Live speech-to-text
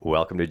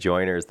Welcome to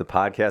Joiners, the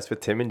podcast with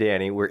Tim and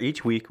Danny, where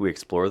each week we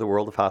explore the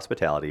world of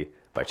hospitality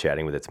by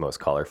chatting with its most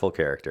colorful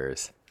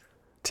characters.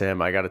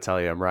 Tim, I got to tell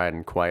you, I'm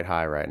riding quite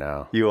high right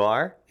now. You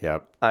are?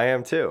 Yep. I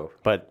am too.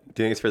 But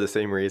do you think it's for the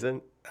same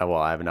reason? Well,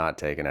 I have not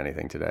taken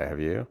anything today.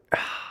 Have you?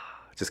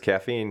 Just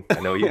caffeine.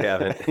 I know you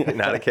haven't.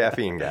 Not a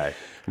caffeine guy.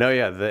 No,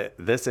 yeah.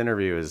 This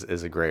interview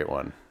is a great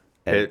one.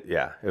 It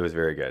was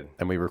very good.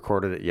 And we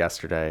recorded it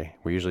yesterday.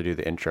 We usually do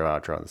the intro,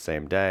 outro on the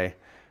same day.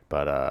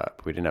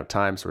 But we didn't have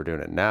time, so we're doing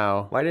it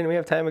now. Why didn't we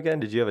have time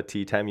again? Did you have a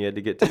tea time you had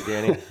to get to,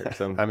 Danny? Or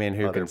some I mean,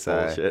 who can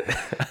say?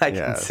 I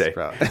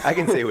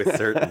can say with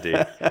certainty.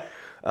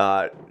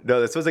 No,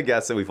 this was a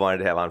guest that we've wanted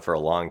to have on for a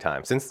long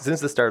time, since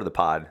the start of the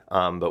pod,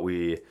 but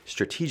we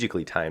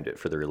strategically timed it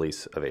for the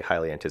release of a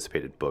highly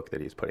anticipated book that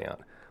he's putting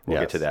out.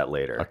 We'll get to that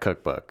later. A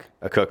cookbook.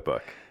 A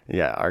cookbook.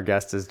 Yeah, our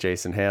guest is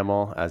Jason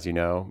Hammel, as you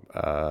know,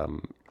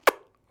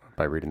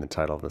 by reading the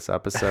title of this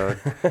episode.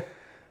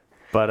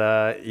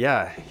 But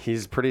yeah,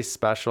 he's pretty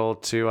special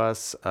to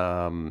us.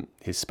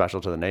 He's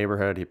special to the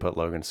neighborhood. He put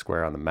Logan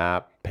Square on the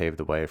map, paved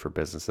the way for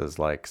businesses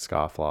like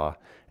Scofflaw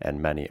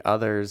and many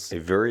others. A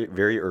very,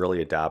 very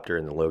early adopter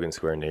in the Logan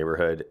Square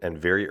neighborhood and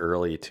very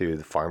early to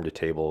the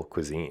farm-to-table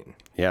cuisine.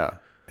 Yeah,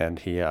 and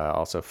he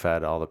also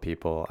fed all the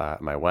people at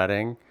my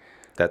wedding.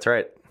 That's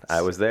right.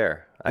 I was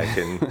there. I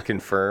can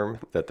confirm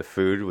that the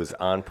food was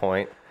on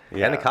point.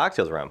 Yeah. And the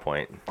cocktails were on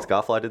point.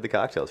 Scofflaw did the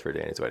cocktails for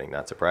Danny's wedding,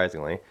 not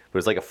surprisingly. But it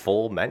was like a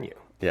full menu.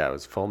 Yeah, it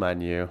was full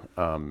menu.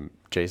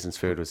 Jason's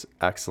food was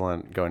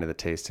excellent. Going to the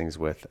tastings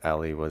with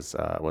Ellie was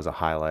a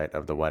highlight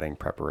of the wedding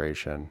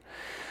preparation.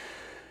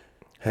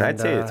 And I'd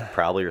say it's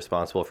probably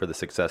responsible for the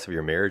success of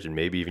your marriage and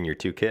maybe even your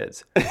two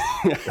kids. I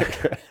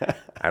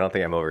don't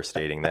think I'm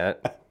overstating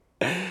that.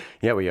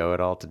 Yeah, we owe it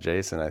all to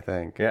Jason, I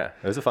think. Yeah,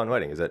 it was a fun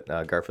wedding. It was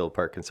at Garfield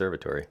Park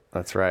Conservatory.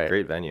 That's right.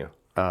 Great venue.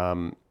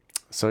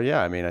 So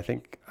yeah, I mean, I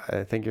think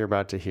you're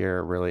about to hear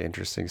a really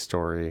interesting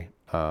story,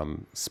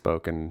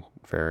 spoken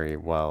very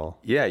well.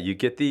 Yeah, you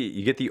get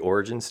the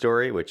origin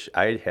story, which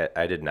I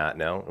did not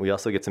know. We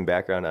also get some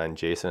background on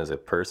Jason as a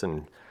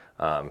person.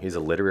 He's a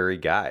literary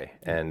guy,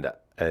 and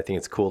I think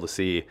it's cool to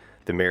see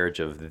the marriage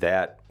of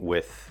that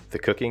with the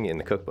cooking in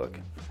the cookbook,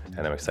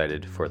 and I'm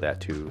excited for that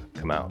to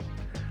come out.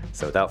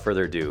 So without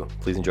further ado,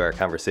 please enjoy our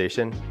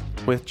conversation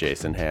with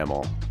Jason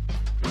Hammel.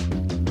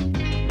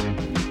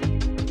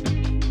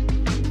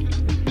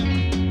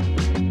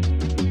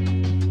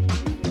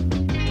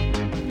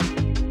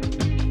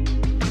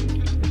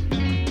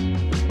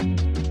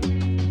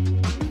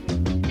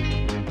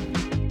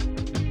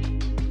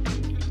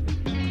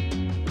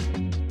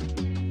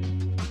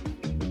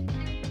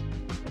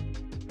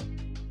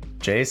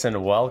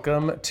 Jason,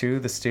 welcome to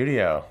the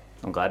studio.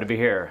 I'm glad to be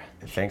here.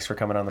 Thanks for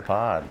coming on the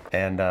pod.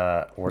 And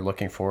we're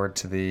looking forward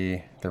to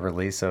the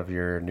release of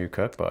your new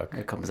cookbook.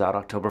 It comes out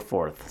October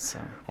 4th. So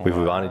we've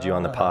wanted you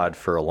on the pod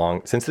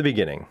for since the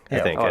beginning, yeah.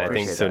 I think. Oh, and I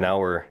think so. That.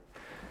 Now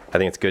I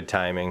think it's good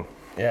timing.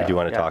 Yeah. We do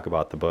want to talk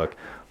about the book.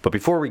 But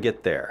before we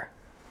get there,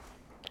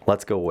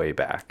 let's go way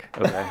back.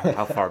 Okay.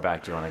 How far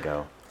back do you want to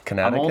go?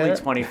 Connecticut? I'm only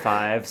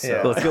 25, so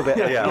yeah. Let's go back.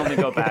 Yeah. I can only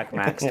go back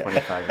max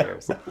 25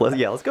 years.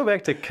 Let's go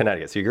back to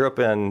Connecticut. So you grew up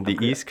on the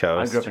East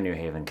Coast. I grew up in New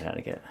Haven,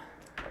 Connecticut.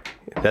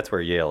 That's where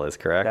Yale is,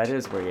 correct? That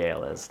is where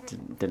Yale is.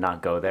 Did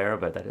not go there,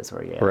 but that is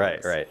where Yale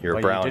is. Right. You're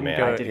a Brown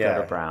man. I did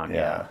go to Brown,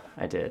 yeah.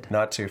 I did.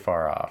 Not too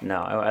far off. No,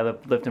 I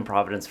lived in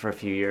Providence for a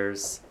few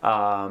years.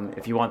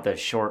 If you want the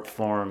short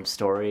form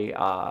story,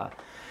 I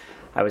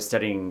was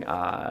studying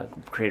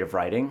creative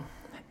writing.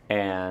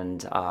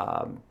 And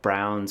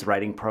Brown's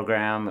writing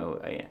program,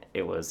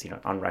 it was,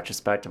 on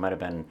retrospect,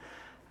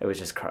 it was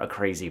just a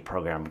crazy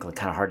program,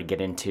 kind of hard to get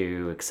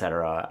into, et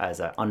cetera, as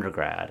an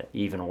undergrad,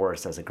 even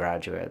worse as a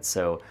graduate.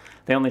 So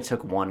they only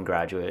took one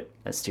graduate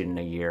student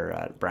a year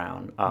at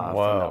Brown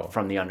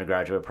from the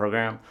undergraduate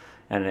program,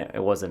 and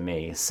it wasn't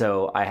me.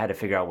 So I had to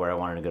figure out where I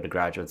wanted to go to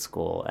graduate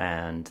school,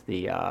 and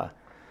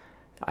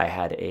I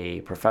had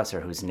a professor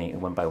whose name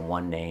went by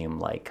one name,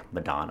 like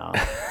Madonna.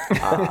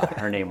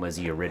 Her name was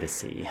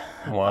Eurydice.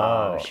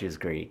 Wow. She was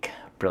Greek,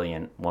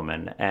 brilliant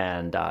woman.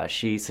 And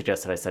she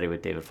suggested I study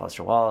with David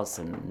Foster Wallace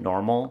and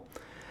Normal.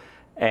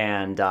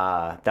 And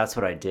that's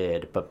what I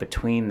did. But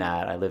between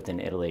that, I lived in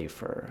Italy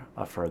for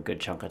a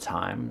good chunk of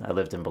time. I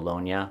lived in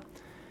Bologna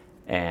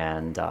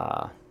and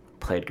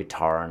played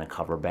guitar in a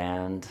cover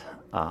band.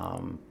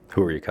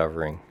 Who were you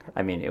covering?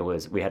 I mean,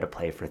 we had to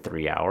play for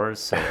 3 hours,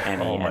 so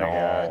any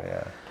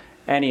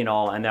and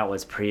all, and that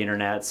was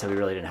pre-internet, so we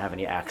really didn't have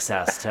any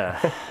access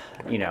to,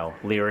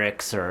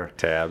 lyrics or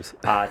tabs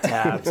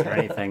or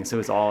anything. So it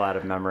was all out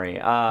of memory.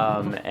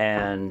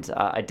 And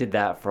I did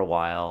that for a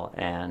while,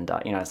 and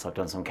I slept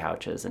on some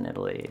couches in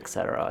Italy,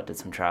 etc. Did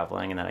some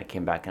traveling, and then I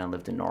came back and I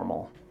lived in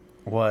Normal.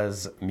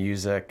 Was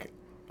music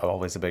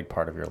always a big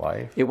part of your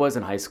life? It was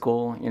in high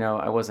school.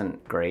 I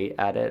wasn't great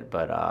at it,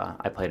 but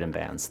I played in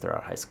bands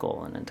throughout high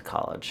school and into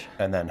college.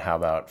 And then how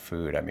about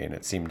food? I mean,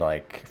 it seemed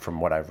like, from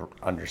what I've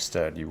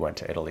understood, you went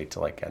to Italy to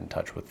get in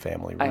touch with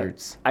family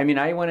roots.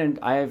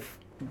 I've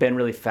been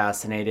really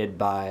fascinated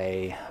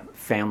by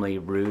family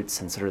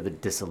roots and sort of the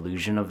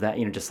disillusion of that,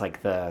 just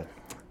like the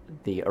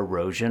the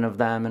erosion of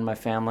them in my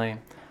family.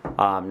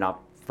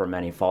 Not from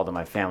any fault of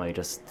my family,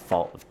 just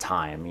fault of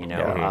time, you know.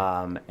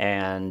 Yeah.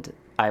 And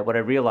what I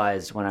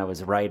realized when I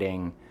was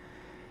writing,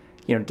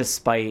 you know,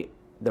 despite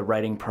the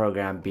writing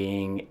program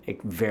being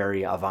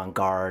very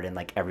avant-garde and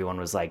like everyone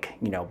was like,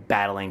 you know,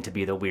 battling to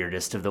be the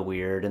weirdest of the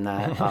weird in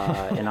that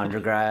in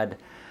undergrad.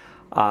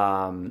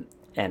 And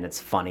it's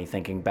funny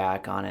thinking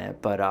back on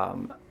it, but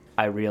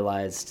I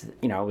realized,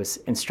 you know, I was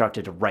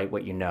instructed to write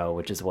what you know,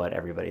 which is what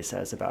everybody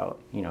says about,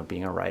 you know,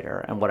 being a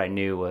writer. And what I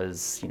knew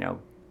was, you know,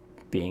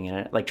 being in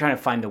it, like trying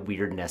to find the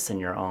weirdness in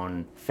your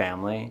own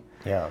family.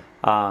 Yeah.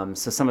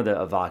 So some of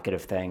the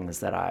evocative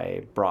things that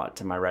I brought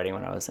to my writing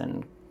when I was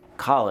in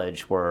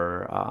college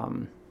were,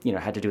 you know,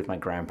 had to do with my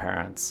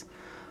grandparents.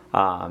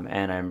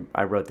 And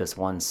I wrote this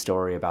one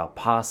story about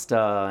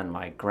pasta and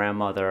my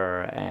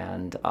grandmother,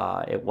 and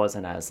it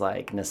wasn't as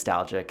like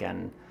nostalgic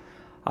and,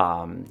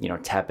 you know,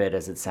 tepid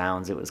as it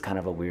sounds. It was kind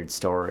of a weird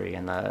story.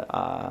 And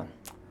the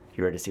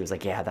Eurydice was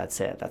like, yeah,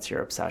 that's it. That's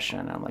your obsession.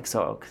 And I'm like,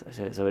 so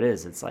it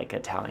is. It's like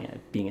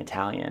being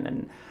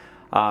Italian,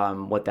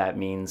 and what that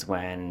means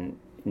when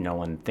no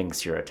one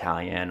thinks you're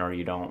Italian, or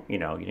you don't, you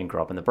know, you didn't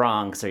grow up in the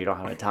Bronx, or you don't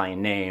have an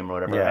Italian name or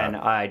whatever. Yeah. And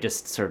I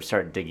just sort of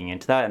started digging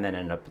into that, and then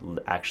ended up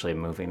actually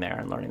moving there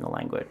and learning the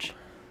language.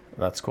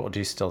 That's cool. Do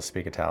you still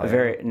speak Italian?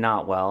 Very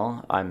not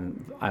well.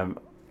 I'm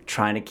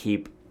trying to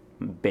keep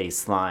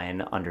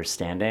baseline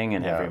understanding,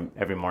 and Yeah.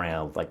 every morning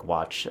I'll like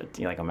watch,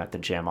 you know, like I'm at the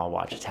gym, I'll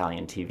watch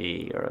Italian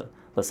TV or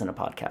listen to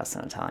podcasts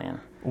in Italian.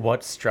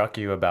 What struck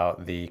you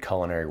about the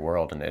culinary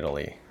world in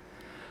Italy?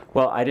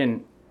 Well,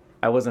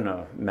 I wasn't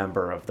a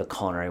member of the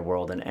culinary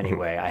world in any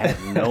way. I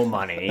had no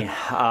money.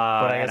 But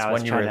I guess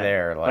when you were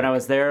there, when I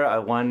was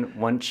there,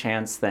 one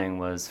chance thing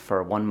was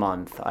for 1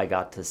 month I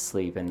got to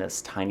sleep in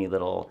this tiny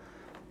little.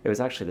 It was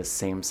actually the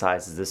same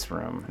size as this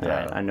room.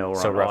 Yeah. I know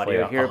we're so on roughly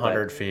audio here,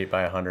 100 feet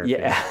by 100 feet.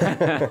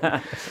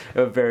 yeah,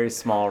 a very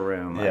small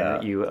room. Yeah.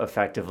 And you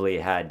effectively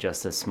had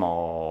just a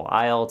small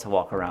aisle to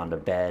walk around, a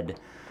bed.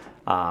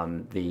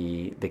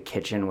 The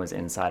kitchen was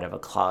inside of a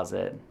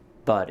closet,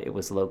 but it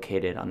was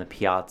located on the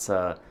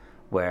piazza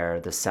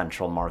where the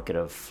central market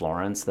of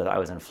Florence, that I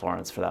was in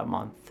Florence for that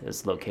month,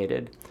 is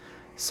located.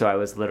 So I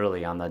was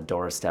literally on the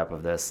doorstep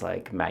of this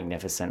like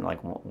magnificent,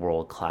 like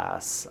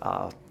world-class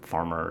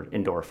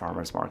indoor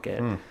farmers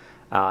market.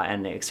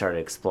 And I started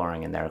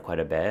exploring in there quite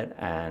a bit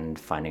and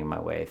finding my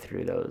way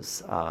through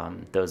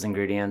those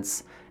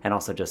ingredients, and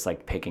also just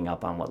like picking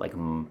up on what like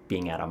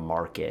being at a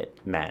market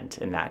meant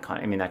in that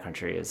country. I mean, that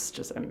country is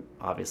just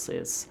obviously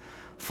it's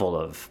full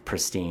of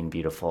pristine,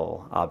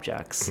 beautiful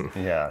objects.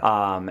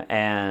 Yeah.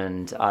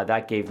 And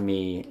that gave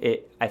me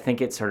it. I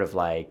think it sort of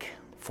like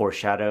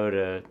foreshadowed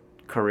a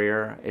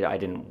career. I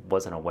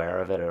wasn't aware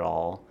of it at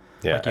all.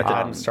 Yeah. Like you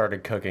hadn't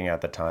started cooking at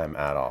the time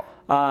at all.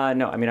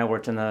 No, I mean, I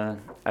worked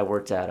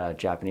at a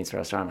Japanese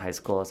restaurant in high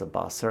school as a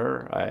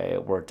busser. I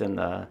worked in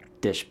the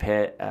dish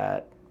pit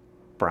at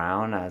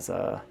Brown as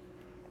a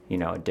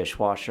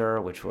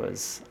dishwasher, which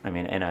was, I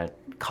mean, in a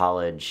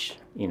college,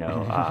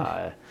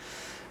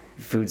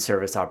 food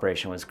service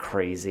operation was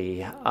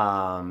crazy.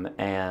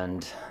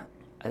 And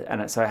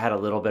so I had a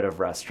little bit of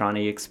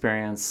restaurant-y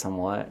experience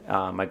somewhat.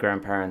 My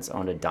grandparents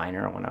owned a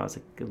diner when I was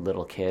a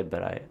little kid,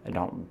 but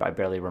I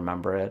barely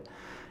remember it.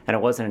 And it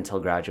wasn't until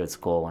graduate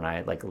school when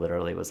I like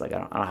literally was like, I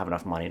don't have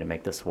enough money to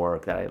make this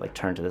work, that I like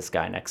turned to this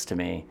guy next to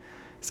me,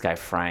 this guy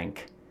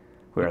Frank.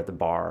 We were at the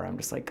bar. I'm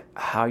just like,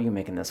 how are you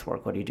making this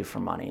work? What do you do for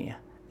money?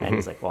 And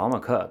he's like, well, I'm a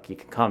cook. You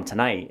can come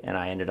tonight. And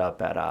I ended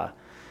up at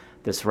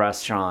this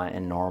restaurant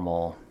in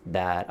Normal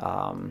that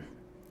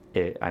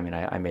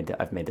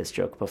I've made this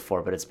joke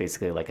before, but it's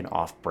basically like an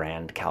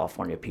off-brand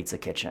California pizza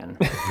kitchen.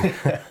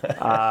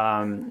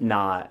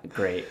 Not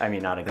great. I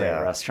mean, not a great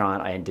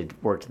restaurant. I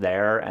worked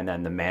there, and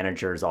then the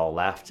managers all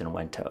left and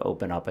went to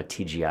open up a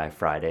TGI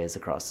Fridays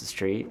across the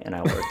street, and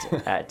I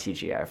worked at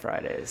TGI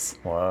Fridays.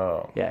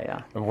 Whoa.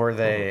 Yeah. Were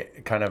they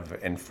kind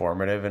of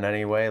informative in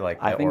any way? Like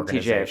the I think TGI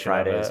organization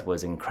Fridays of it?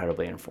 was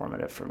incredibly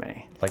informative for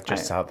me. Like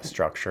just how the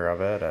structure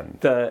of it and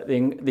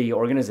The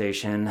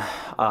organization,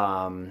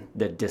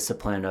 the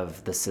discipline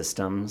of the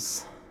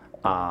systems,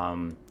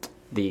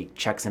 the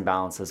checks and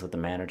balances with the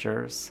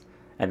managers,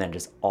 and then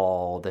just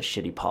all the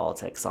shitty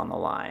politics on the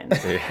line.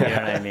 You know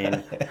what I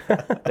mean?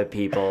 The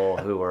people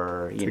who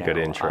were, good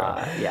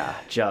intro.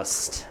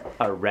 Just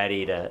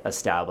ready to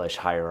establish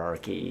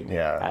hierarchy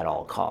at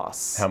all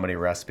costs. how many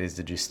recipes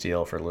did you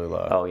steal for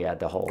Lula? Oh yeah,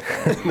 the whole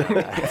thing.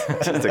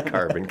 Just a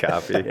carbon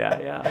copy.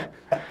 Yeah.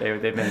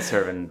 They've been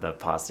serving the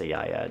pasta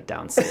yaya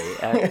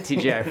downstate at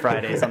TGI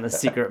Fridays on the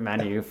secret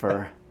menu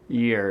for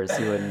years.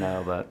 You wouldn't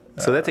know, but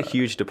So that's a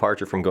huge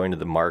departure from going to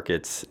the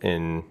markets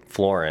in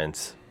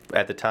Florence.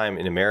 At the time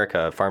in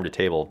America, farm to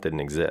table didn't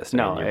exist.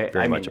 No, you're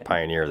very much a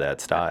pioneer of that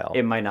stile.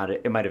 it might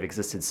have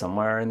existed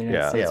somewhere in the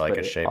United States, like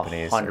but a Chez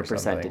Panisse or 100%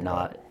 something, did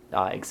not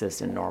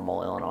exist in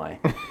Normal, Illinois.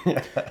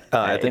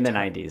 At In the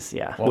 90s,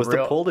 yeah. Well, was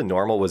the pull to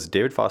Normal, was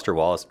David Foster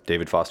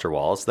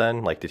Wallace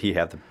then? Like, did he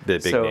have the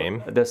big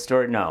name? The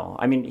story, no.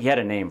 I mean, he had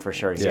a name for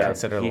sure.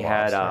 considered He a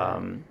had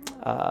lobster.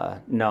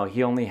 No,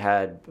 he only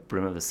had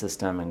Broom of the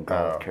System and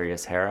Girl with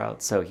Curious Hair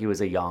out. So he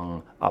was a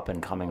young,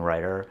 up-and-coming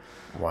writer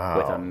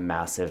with a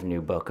massive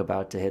new book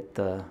about to hit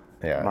the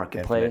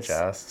marketplace.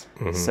 Infinite Jest.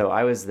 So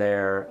I was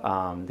there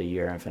the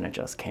year Infinite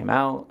Jest came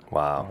out.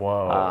 Wow.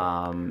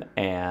 Whoa.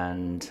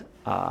 And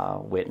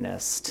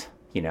witnessed,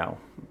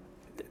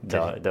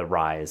 the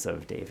rise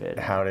of David.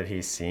 How did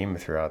he seem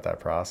throughout that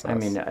process? I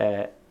mean,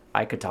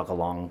 I could talk a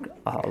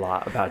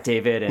lot about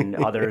David, and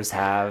others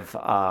have.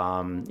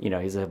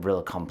 He's a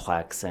real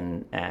complex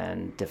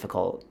and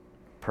difficult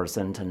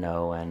person to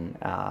know. And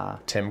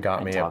Tim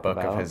got me a book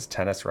about. of his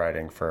tennis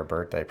writing for a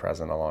birthday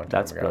present a long time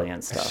That's ago.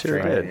 brilliant stuff. Sure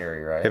String did.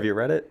 Theory, right? Have you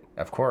read it?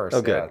 Of course.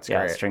 Oh, good. Yeah, it's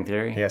great. String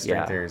Theory? Yeah,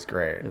 String Theory is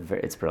great.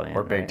 It's brilliant.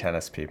 We're big right?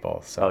 tennis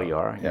people. So, Oh, you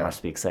are? You yeah.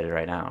 must be excited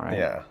right now, right?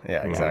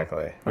 Yeah,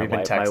 exactly. My We've been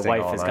wife, texting my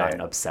wife all has night.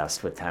 gotten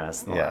obsessed with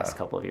tennis in the last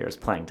couple of years,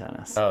 playing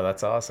tennis. Oh,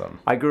 that's awesome.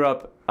 I grew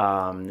up,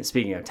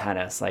 speaking of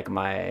tennis, like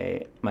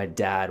my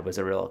dad was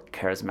a real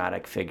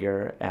charismatic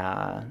figure.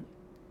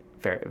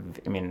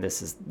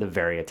 This is the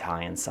very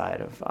Italian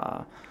side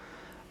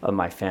of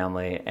my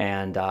family.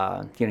 And,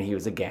 he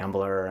was a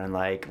gambler and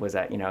was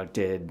at,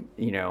 did,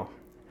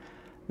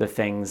 the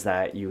things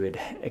that you would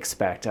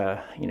expect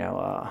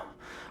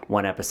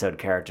one episode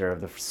character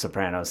of The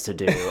Sopranos to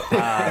do.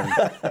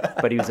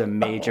 But he was a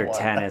major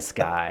tennis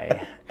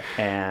guy.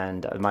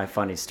 And my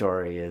funny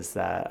story is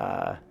that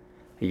I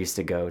used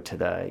to go to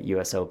the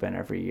U.S. Open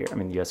every year. I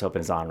mean, the U.S. Open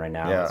is on right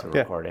now as we're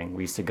recording.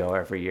 We used to go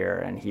every year,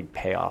 and he'd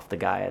pay off the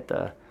guy at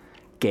the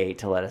gate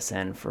to let us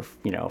in for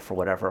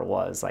whatever it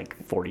was, like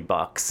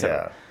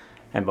 $40.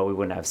 But we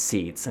wouldn't have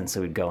seats, and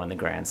so we'd go in the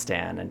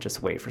grandstand and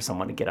just wait for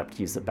someone to get up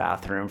to use the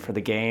bathroom for the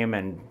game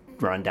and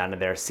run down to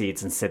their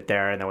seats and sit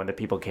there. And then when the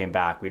people came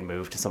back, we'd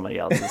move to somebody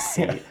else's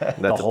seat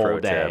the whole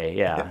day.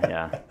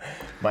 Yeah.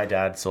 My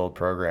dad sold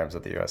programs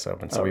at the U.S.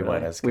 Open, so we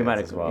went as kids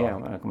as well. Yeah,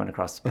 we went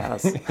across the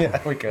paths. Yeah,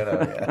 we could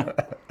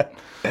have.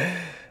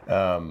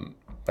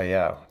 But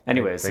yeah.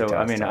 Anyway, big so I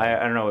tennis mean, time.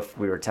 I don't know if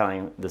we were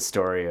telling the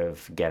story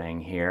of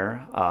getting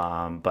here,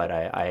 but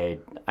I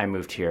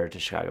moved here to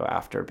Chicago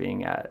after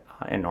being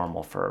in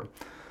Normal for a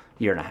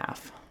year and a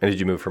half. And did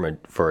you move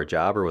for a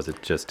job, or was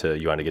it just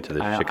you wanted to get to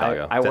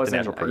Chicago? I Is that wasn't, the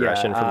natural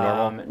progression from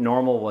Normal?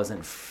 Normal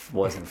wasn't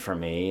for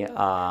me,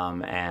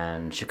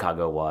 and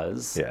Chicago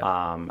was.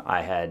 Yeah.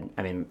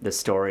 The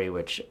story,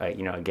 which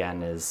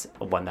again is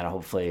one that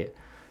hopefully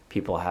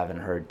people haven't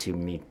heard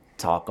me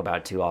talk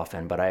about too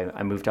often, but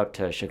I moved up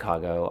to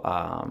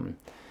Chicago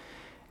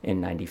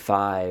in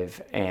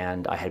 '95,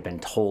 and I had been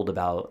told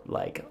about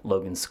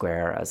Logan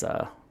Square as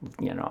a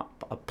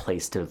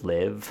place to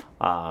live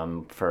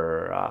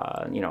for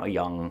a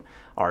young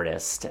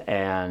artist.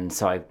 And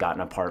so I got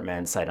an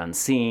apartment sight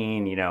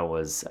unseen,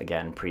 was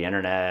again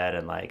pre-internet,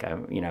 and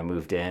I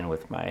moved in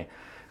with my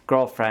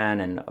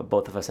girlfriend, and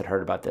both of us had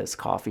heard about this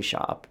coffee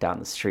shop down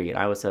the street.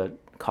 I was a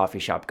coffee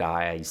shop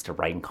guy. I used to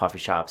write in coffee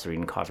shops, read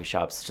in coffee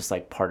shops, just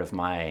part of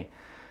my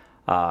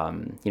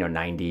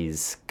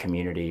 90s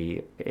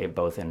community,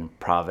 both in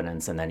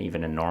Providence and then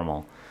even in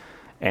Normal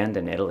and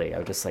in Italy. I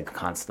would just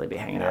constantly be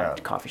hanging out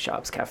at coffee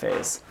shops,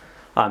 cafes.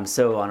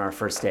 So on our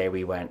first day,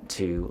 we went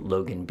to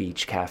Logan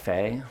Beach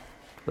Cafe,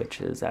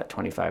 which is at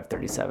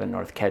 2537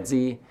 North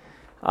Kedzie.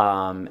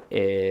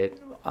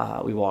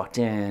 We walked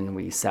in,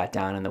 we sat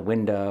down in the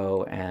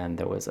window, and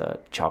there was a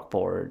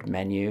chalkboard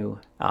menu,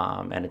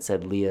 and it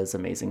said Leah's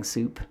Amazing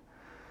Soup.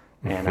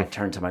 And I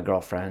turned to my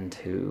girlfriend,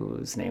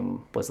 whose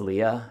name was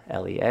Leah,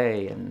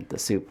 L-E-A, and the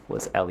soup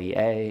was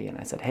L-E-A. And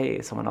I said,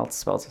 hey, someone else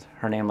spells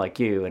her name like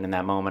you. And in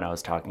that moment, I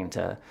was talking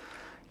to,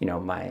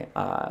 my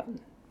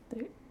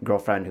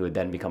girlfriend, who would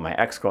then become my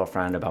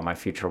ex-girlfriend, about my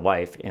future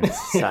wife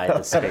inside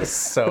the space.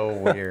 So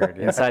weird.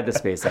 Yeah. Inside the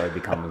space, I would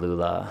become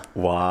Lula.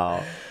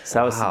 Wow.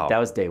 So that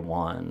was day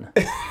one.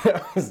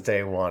 That was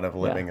day one of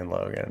living in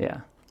Logan. Yeah.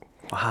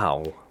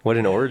 Wow. What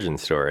an origin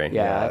story.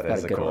 Yeah, it I've got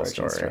is a a good cool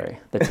origin story. story.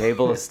 The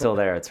table is still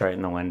there. It's right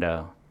in the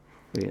window.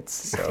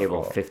 It's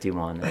table cool.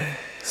 51.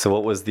 So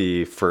what was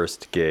the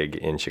first gig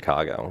in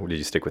Chicago? Did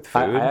you stick with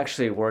food? I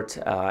actually worked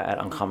at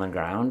Uncommon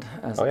Ground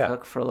as a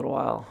cook for a little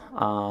while.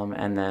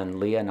 And then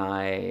Leah and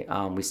I,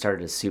 we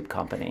started a soup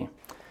company.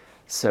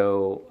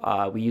 So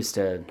we used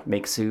to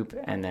make soup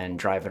and then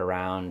drive it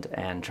around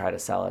and try to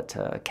sell it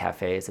to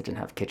cafes that didn't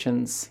have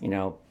kitchens.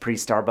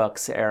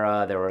 Pre-Starbucks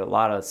era, there were a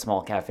lot of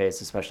small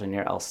cafes, especially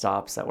near L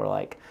stops, that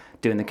were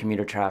doing the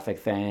commuter traffic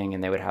thing,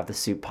 and they would have the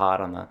soup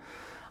pot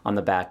on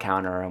the back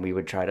counter, and we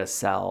would try to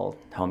sell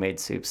homemade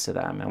soups to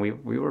them. And we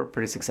were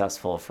pretty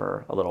successful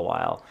for a little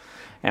while.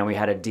 And we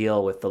had a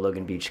deal with the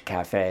Logan Beach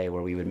Cafe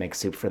where we would make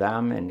soup for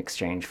them in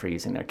exchange for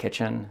using their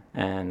kitchen.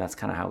 And that's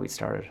kind of how we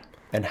started.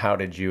 And how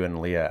did you and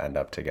Leah end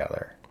up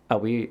together?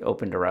 We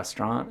opened a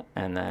restaurant,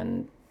 and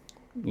then,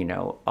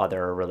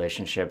 other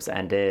relationships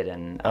ended.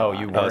 And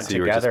you weren't so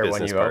you were just together when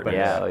business you opened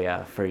partners. it?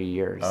 Yeah, for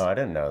years. Oh, I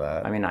didn't know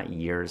that. I mean, not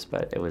years,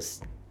 but it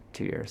was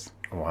 2 years.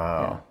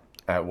 Wow.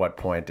 Yeah. At what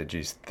point did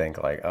you think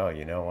oh,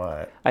 you know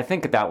what? I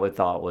think that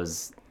thought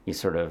was you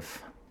sort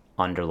of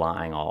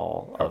underlying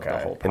all of the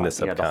whole In the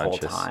the whole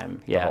subconscious.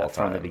 time. The whole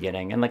From the time.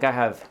 beginning. And I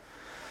have,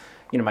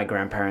 my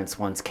grandparents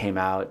once came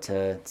out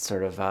to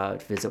sort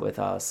of visit with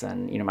us,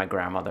 and my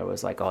grandmother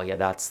was like, "Oh yeah,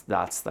 that's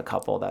the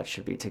couple that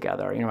should be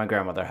together." My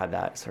grandmother had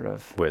that sort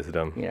of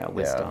Wisdom.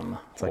 wisdom.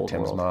 Yeah. It's like old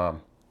Tim's world.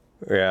 mom.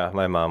 Yeah,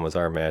 my mom was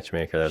our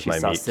matchmaker. That's She my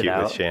meet sussed it cute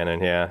with out.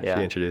 Shannon. Yeah, Yeah.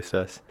 she introduced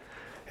us.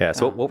 Yeah,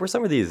 so what were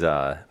some of these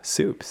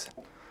soups?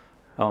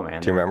 Oh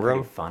man, Do you remember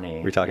them?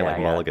 Funny. We're talking like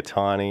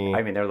mulligatawny.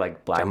 I mean, they're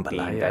like black bean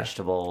Jambalaya.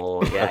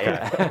 vegetable.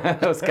 Yeah.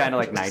 Those kind of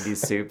like 90s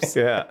soups.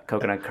 Yeah.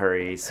 Coconut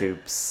curry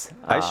soups.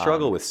 I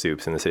struggle with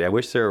soups in the city. I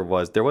wish there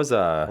was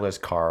Well, there's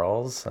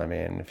Carl's. I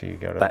mean, if you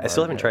go to I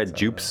still haven't tried markets,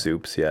 Jupe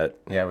soups yet.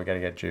 Yeah, we got to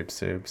get Jupe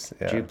soups.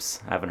 Yeah.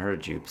 Jupes. I haven't heard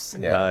of Jupes.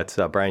 Yeah. It's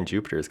Brian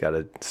Jupiter's got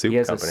a soup He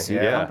has company. a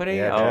soup yeah. company?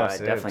 Yeah, Oh, Jupe I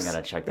soups. definitely got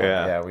to check that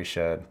Yeah. out. Yeah, we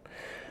should.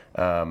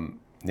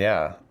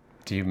 Yeah.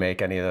 Do you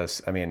make any of those?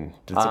 I mean,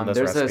 did some of those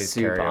There's a recipes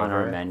soup carry on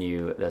over? our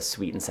menu, the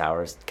sweet and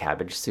sour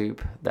cabbage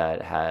soup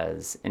that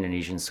has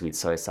Indonesian sweet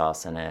soy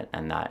sauce in it,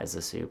 and that is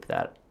a soup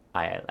that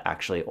I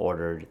actually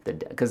ordered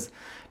because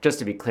just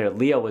to be clear,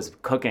 Leah was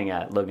cooking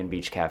at Logan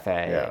Beach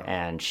Cafe, Yeah.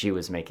 and she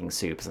was making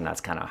soups, and that's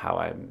kind of how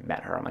I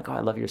met her. I'm like, "Oh, I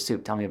love your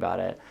soup. Tell me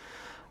about it."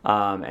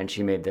 And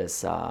she made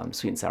this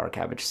sweet and sour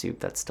cabbage soup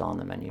that's still on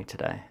the menu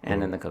today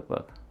and in the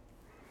cookbook.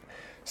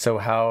 So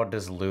how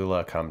does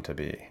Lula come to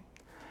be?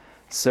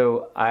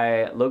 So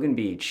Logan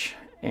Beach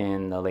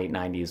in the late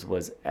 90s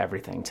was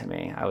everything to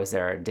me. I was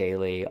there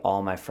daily.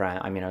 All my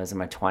friends, I mean, I was in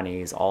my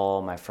 20s.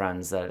 All my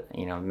friends that,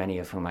 many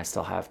of whom I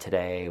still have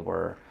today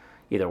were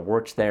either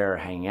worked there or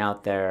hanging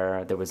out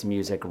there. There was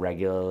music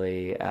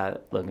regularly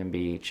at Logan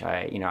Beach.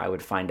 I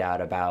would find out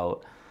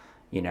about,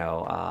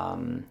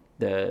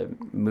 the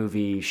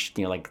movie,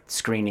 like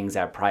screenings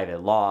at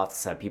private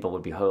lofts that people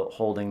would be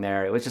holding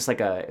there. It was just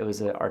like it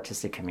was an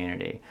artistic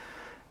community.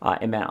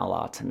 It meant a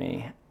lot to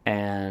me.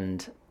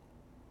 And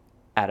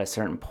at a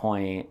certain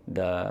point,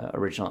 the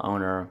original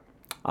owner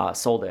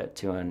sold it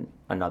to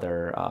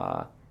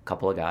another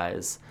couple of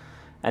guys,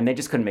 and they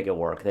just couldn't make it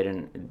work. They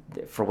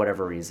didn't, for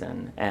whatever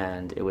reason,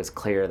 and it was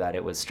clear that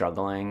it was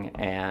struggling.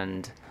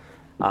 And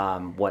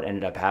what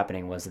ended up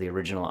happening was the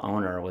original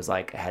owner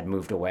had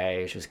moved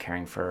away. She was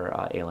caring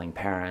for ailing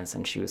parents,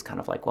 and she was kind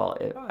of like, "Well,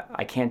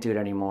 I can't do it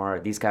anymore.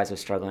 These guys are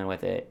struggling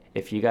with it.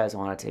 If you guys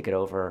want to take it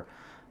over,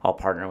 I'll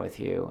partner with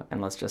you, and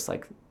let's just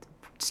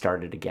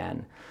start it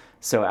again."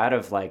 So out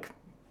of an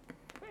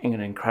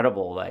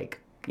incredible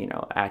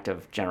act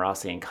of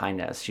generosity and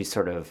kindness, she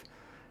sort of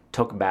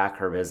took back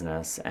her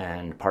business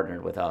and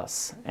partnered with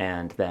us.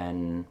 And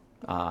then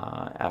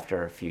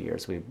after a few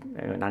years,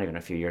 not even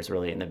a few years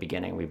really, in the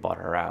beginning, we bought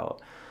her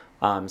out.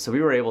 So we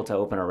were able to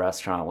open a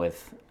restaurant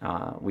with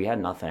we had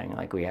nothing.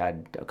 We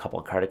had a couple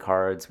of credit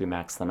cards, we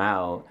maxed them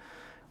out.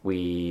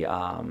 We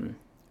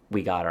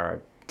got our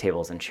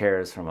tables and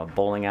chairs from a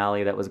bowling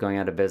alley that was going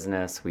out of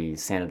business. We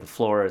sanded the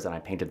floors, and I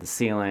painted the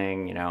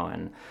ceiling,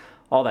 and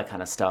all that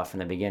kind of stuff in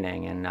the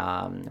beginning.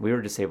 And we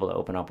were just able to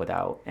open up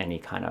without any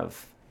kind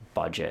of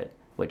budget,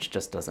 which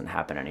just doesn't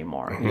happen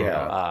anymore.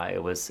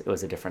 It was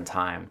a different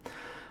time.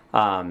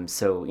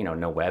 So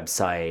no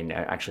website,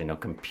 actually no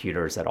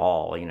computers at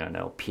all.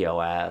 No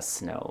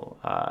POS, no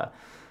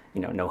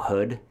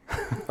hood.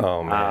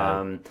 Oh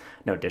man.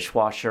 No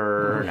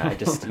dishwasher.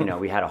 No,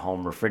 we had a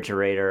home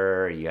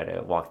refrigerator. You had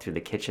to walk through the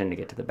kitchen to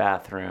get to the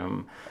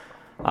bathroom.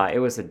 It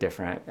was a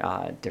different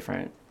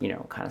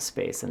kind of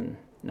space in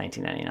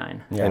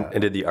 1999. Yeah.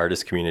 And did the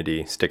artist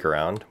community stick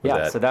around?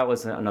 So that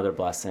was another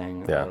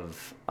blessing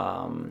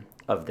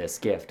of this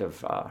gift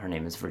of her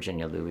name is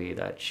Virginia Louie,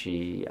 that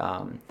she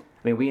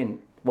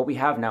what we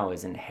have now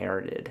is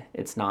inherited.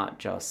 It's not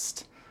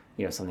just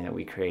something that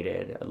we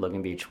created.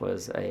 Logan Beach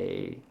was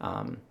an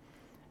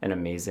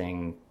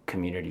amazing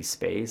community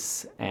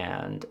space,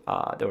 and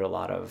there were a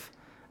lot of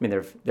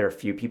there are a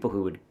few people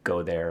who would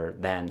go there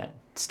then that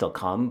still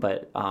come,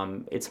 but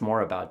it's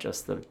more about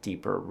just the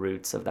deeper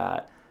roots of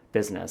that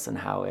business and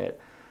how it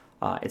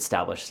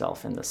established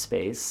itself in the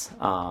space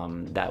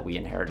that we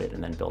inherited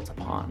and then built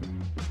upon.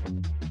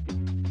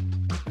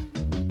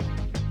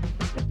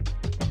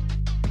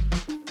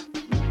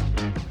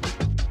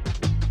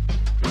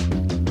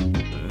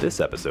 This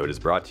episode is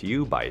brought to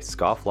you by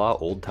Scofflaw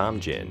Old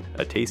Tom Gin,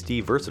 a tasty,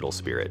 versatile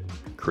spirit.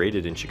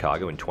 Created in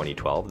Chicago in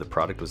 2012, the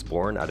product was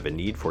born out of a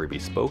need for a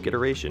bespoke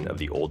iteration of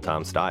the Old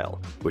Tom style,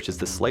 which is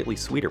the slightly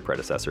sweeter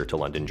predecessor to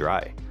London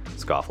Dry.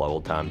 Scofflaw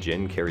Old Tom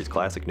Gin carries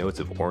classic notes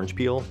of orange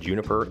peel,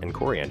 juniper, and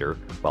coriander,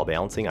 while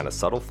balancing on a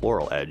subtle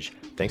floral edge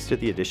thanks to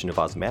the addition of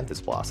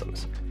osmanthus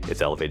blossoms.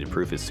 Its elevated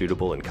proof is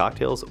suitable in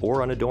cocktails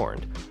or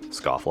unadorned.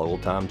 Scofflaw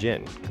Old Tom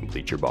Gin,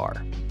 complete your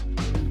bar.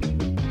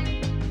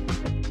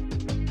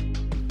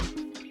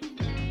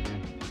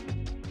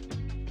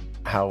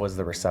 How was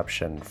the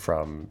reception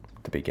from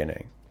the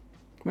beginning?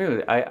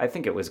 I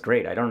think it was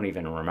great. I don't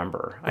even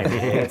remember. I mean,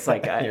 it's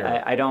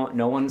I don't.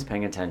 No one's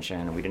paying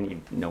attention. We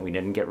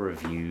didn't get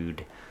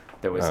reviewed.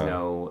 There was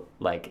no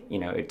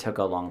It took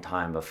a long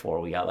time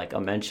before we got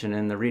a mention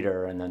in the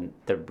reader, and then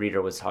the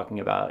reader was talking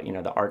about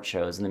the art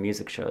shows and the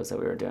music shows that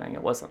we were doing.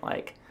 It wasn't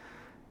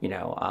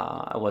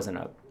it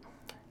wasn't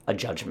a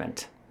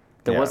judgment.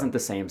 There wasn't the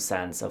same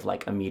sense of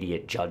like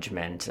immediate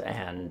judgment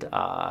and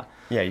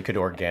you could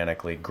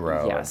organically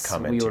grow and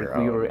come into your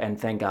own. And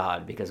thank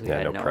God, because we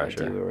had no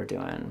pressure. idea what we were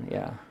doing.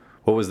 Yeah.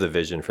 What was the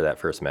vision for that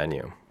first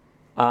menu?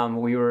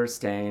 We were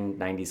staying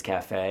 90s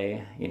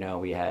cafe. You know,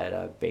 we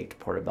had baked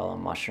portobello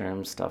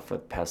mushrooms, stuff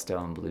with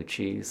pesto and blue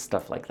cheese,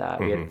 stuff like that.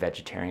 We had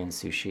vegetarian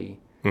sushi.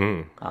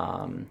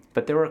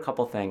 But there were a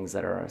couple things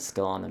that are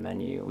still on the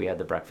menu. We had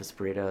the breakfast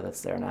burrito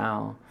that's there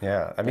now.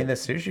 Yeah, I mean the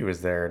sushi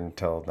was there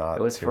until not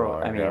too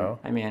long ago.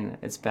 I mean,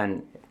 it's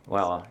been,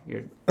 well,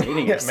 you're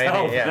dating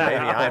yourself. maybe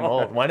I'm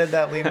old. When did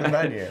that leave the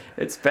menu?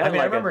 It's been I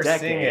like remember a decade.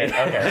 seeing it.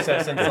 Okay,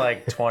 so since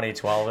like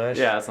 2012ish.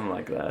 Yeah, something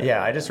like that.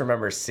 Yeah, I just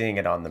remember seeing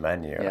it on the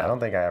menu. Yeah. I don't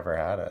think I ever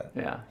had it.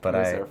 Yeah, but it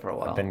was there for a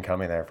while. I've been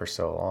coming there for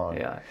so long.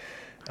 Yeah.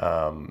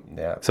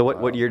 Yeah. So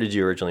what year did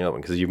you originally open?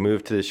 Because you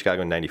moved to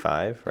Chicago in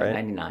 95, right?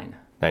 99.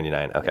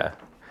 99, okay. Yeah.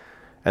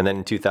 And then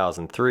in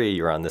 2003,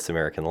 you were on This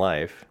American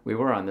Life. We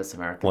were on This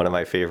American One of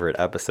my favorite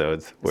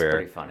episodes. It's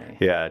pretty funny.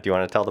 Yeah. Do you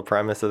want to tell the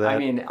premise of that? I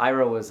mean,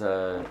 Ira was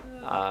a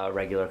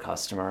regular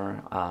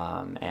customer,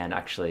 and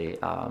actually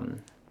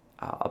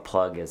a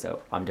plug is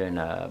I'm doing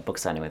a book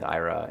signing with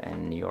Ira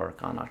in New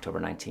York on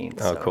October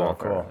 19th. Oh, cool.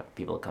 For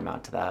people to come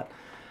out to that.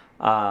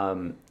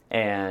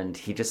 And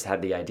he just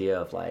had the idea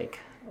of like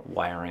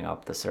wiring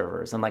up the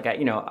servers. And like,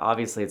 you know,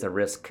 obviously it's a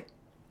risk.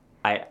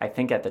 I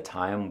think at the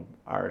time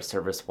our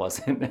service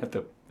wasn't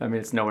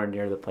it's nowhere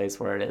near the place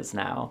where it is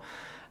now.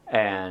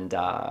 And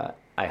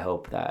I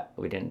hope that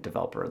we didn't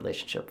develop a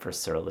relationship for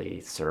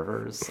surly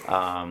servers,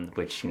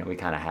 which, you know, we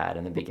kind of had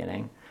in the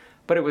beginning.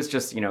 But it was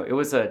just, you know, it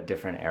was a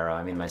different era.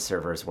 I mean, my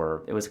servers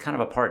it was kind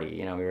of a party.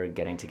 You know, we were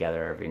getting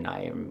together every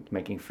night and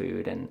making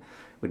food, and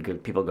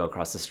people go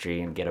across the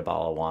street and get a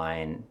bottle of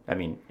wine. I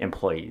mean,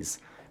 employees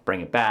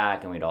bring it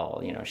back, and we'd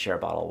all, you know, share a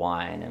bottle of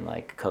wine and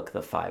like cook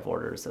the 5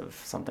 orders of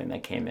something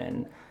that came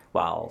in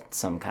while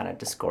some kind of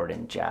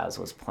discordant jazz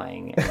was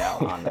playing, you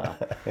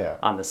know,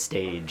 on the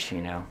stage,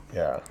 you know.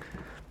 Yeah.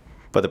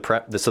 But the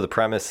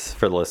premise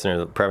for the listener,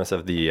 the premise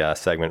of the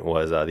segment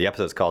was the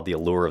episode's called "The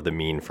Allure of the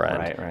Mean Friend,"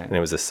 Right. And it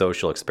was a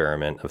social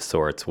experiment of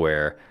sorts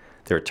where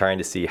they were trying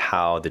to see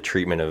how the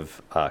treatment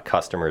of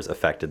customers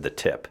affected the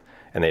tip.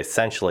 And they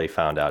essentially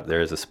found out,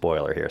 there is a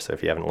spoiler here, so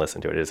if you haven't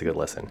listened to it, it is a good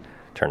listen.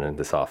 Turn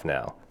this off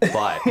now.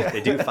 But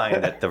they do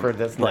find that for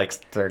this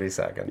next 30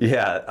 seconds.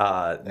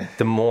 Yeah,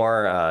 the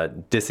more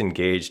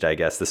disengaged, I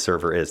guess, the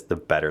server is, the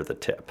better the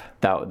tip.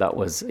 That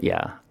was,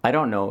 yeah. I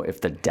don't know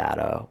if the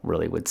data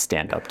really would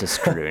stand up to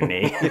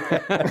scrutiny.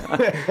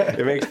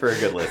 It makes for a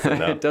good listen,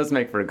 though. It does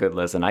make for a good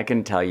listen. I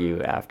can tell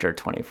you after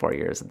 24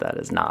 years that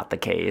is not the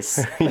case.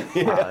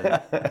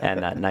 And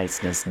that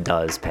niceness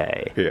does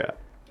pay. Yeah.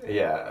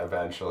 Yeah,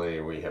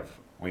 eventually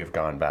we've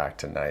gone back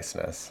to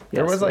niceness.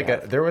 Yes,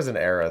 There was an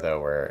era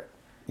though where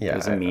it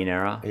was a mean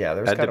era. Yeah,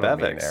 there was kind of a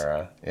mean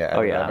era. Yeah.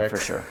 Oh yeah, for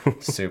sure.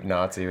 Soup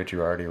Nazi, which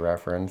you already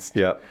referenced.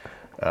 Yep.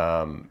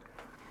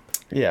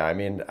 Yeah, I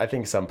mean, I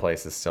think some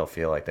places still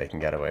feel like they can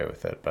get away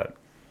with it, but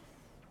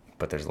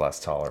there's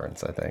less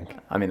tolerance, I think.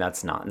 I mean,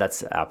 that's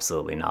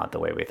absolutely not the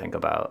way we think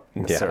about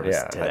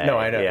service today. No,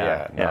 I know.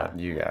 Yeah, not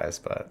you guys,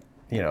 but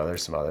you know,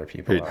 there's some other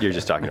people. You're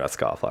just talking about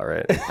Scofflaw,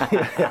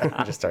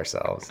 right? Just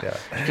ourselves, yeah.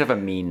 You could have a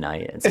mean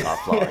night at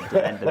Scofflaw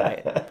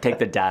and take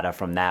the data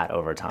from that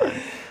over time.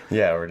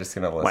 Yeah, we're just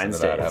going to listen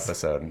Wednesdays. to that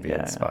episode and be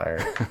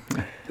inspired.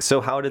 So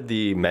how did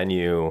the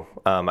menu,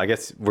 I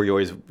guess, were you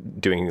always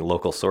doing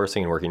local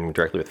sourcing and working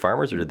directly with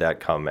farmers, or did that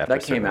come after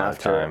That came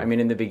after. I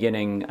mean, in the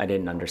beginning, I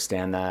didn't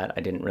understand that.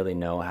 I didn't really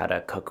know how to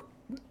cook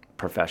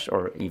professional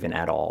or even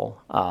at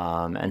all.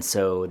 And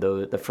so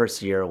the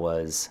first year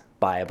was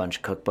buy a bunch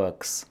of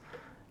cookbooks.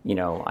 You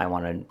know, I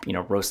wanted, you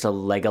know, roast a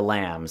leg of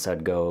lamb.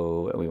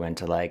 So we went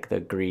to like the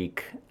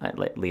Greek,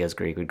 Leah's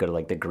Greek, we'd go to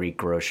like the Greek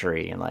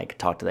grocery and like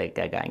talk to that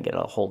guy and get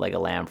a whole leg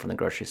of lamb from the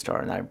grocery store.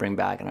 And then I'd bring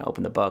back and I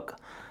open the book,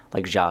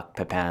 like Jacques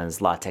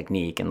Pepin's La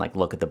Technique, and like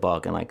look at the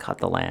book and like cut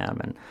the lamb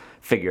and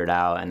figure it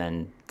out and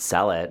then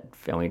sell it.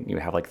 And you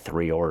have like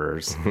 3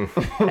 orders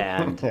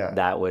and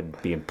that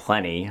would be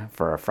plenty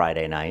for a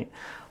Friday night.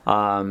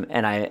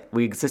 And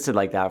we existed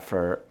like that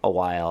for a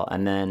while.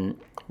 And then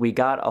we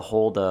got a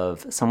hold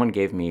of, someone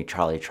gave me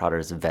Charlie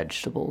Trotter's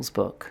Vegetables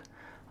book,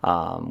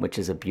 which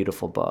is a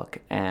beautiful book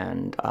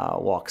and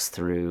walks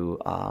through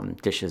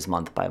dishes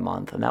month by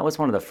month. And that was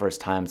one of the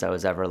first times I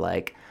was ever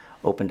like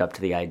opened up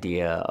to the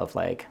idea of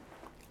like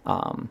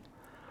how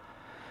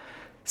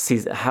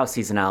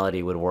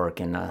seasonality would work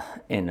in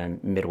a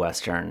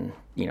Midwestern,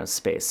 you know,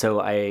 space.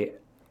 So I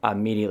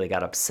immediately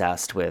got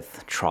obsessed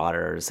with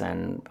Trotters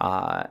and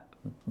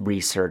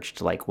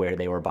researched like where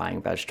they were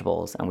buying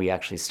vegetables, and we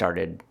actually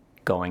started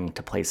going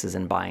to places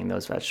and buying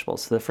those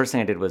vegetables. So the first thing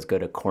I did was go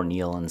to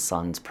Cornell and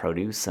Sons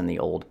Produce and the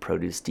old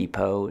produce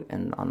depot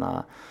and on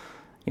the,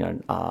 you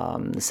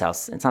know, the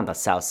south. It's not the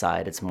south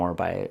side. It's more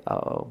by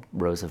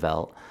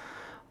Roosevelt,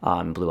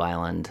 Blue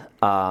Island.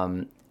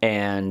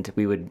 And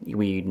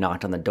we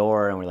knocked on the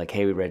door and we're like,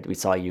 hey, we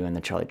saw you in the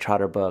Charlie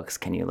Trotter books.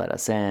 Can you let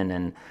us in?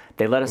 And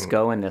they let us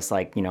go in this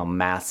like, you know,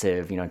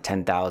 massive, you know,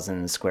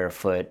 10,000 square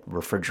foot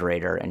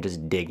refrigerator and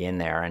just dig in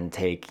there and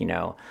take, you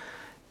know,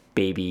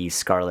 baby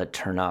scarlet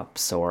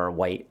turnips or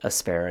white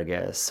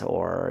asparagus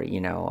or,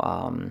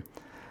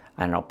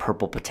 I don't know,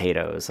 purple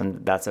potatoes.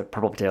 And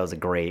purple potato is a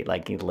great,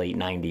 like, late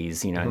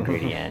 90s,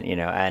 ingredient,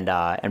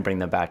 and bring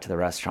them back to the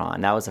restaurant.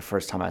 And that was the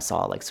first time I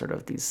saw, like, sort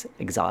of these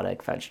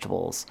exotic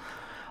vegetables.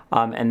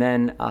 And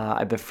then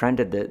I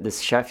befriended this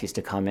chef used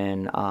to come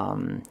in,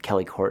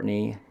 Kelly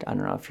Courtney. I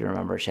don't know if you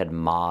remember. She had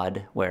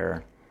Mod,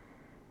 where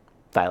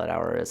Violet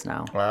Hour is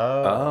now.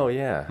 Oh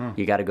yeah.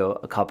 You got to go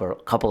a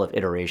couple of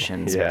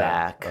iterations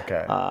back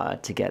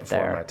to get Before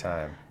there. my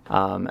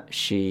time.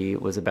 She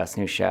was a Best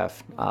New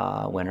Chef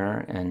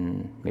winner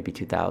in maybe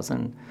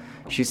 2000.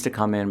 She used to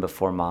come in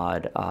before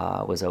Mod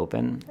was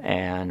open,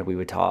 and we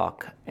would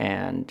talk.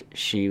 And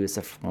she was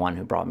the one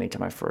who brought me to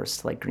my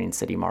first, like, Green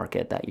City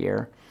market that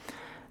year.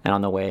 And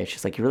on the way,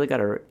 she's like, "You really got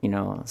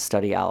to,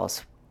 study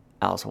Alice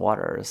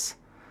Waters."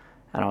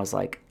 And I was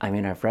like, "I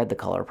mean, I've read The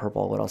Color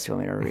Purple. What else do you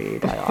want me to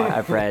read?"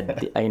 I've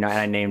read, and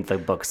I named the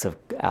books of,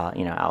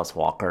 Alice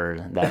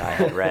Walker that I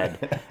had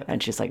read.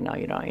 And she's like, "No,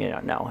 you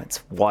don't know.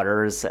 It's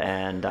Waters,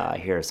 and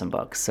here are some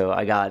books." So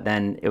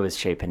then it was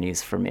Chez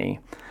Panisse for me.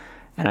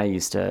 And I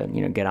used to,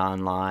 get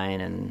online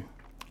and,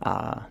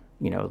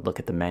 look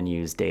at the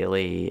menus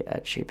daily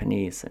at Chez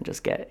Panisse and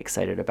just get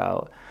excited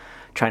about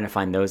trying to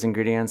find those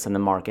ingredients. And the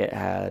market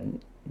had,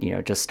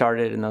 just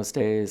started in those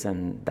days.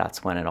 And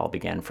that's when it all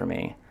began for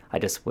me. I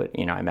just would,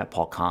 I met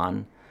Paul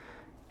Kahn,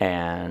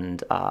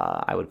 and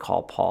I would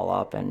call Paul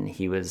up, and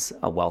he was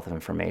a wealth of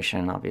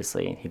information,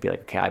 obviously. He'd be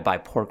like, "Okay, I buy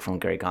pork from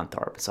Gary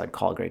Gunthorpe." So I'd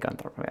call Gary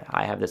Gunthorpe.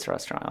 "I have this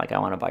restaurant. Like, I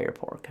want to buy your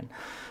pork." And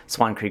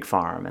Swan Creek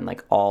Farm, and,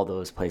 like, all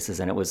those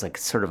places. And it was, like,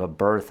 sort of a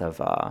birth of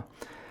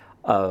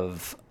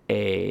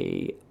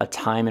a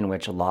time in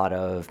which a lot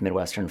of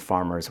Midwestern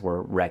farmers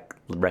were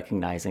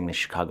recognizing the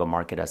Chicago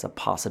market as a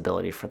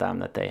possibility for them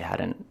that they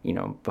hadn't,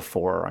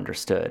 before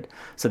understood.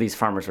 So these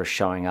farmers were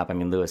showing up. I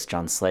mean, Louis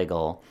John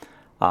Slagle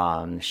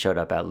showed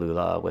up at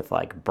Lula with,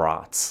 like,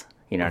 brats.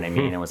 You know what I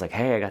mean? And was like,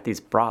 "Hey, I got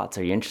these brats.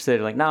 Are you interested?"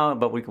 Like, "No,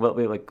 but we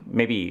like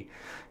maybe,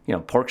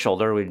 pork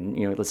shoulder.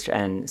 Let's."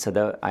 And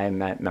so I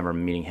remember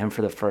meeting him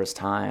for the first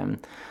time.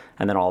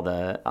 And then all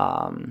the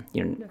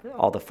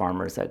all the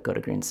farmers that go to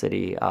Green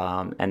City,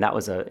 and it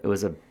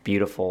was a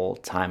beautiful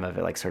time of,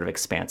 like, sort of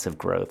expansive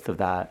growth of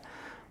that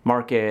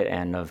market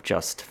and of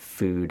just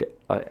food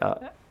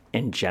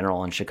in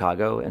general in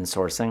Chicago and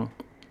sourcing.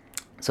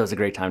 So it was a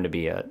great time to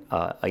be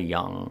a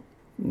young,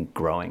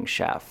 growing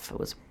chef. It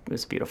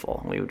was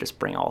beautiful. We would just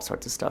bring all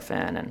sorts of stuff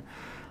in,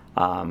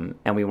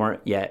 and we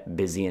weren't yet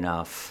busy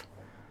enough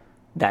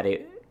that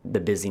the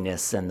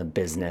busyness and the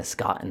business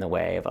got in the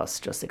way of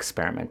us just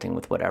experimenting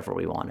with whatever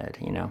we wanted,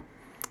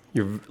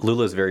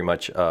 Lula's very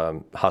much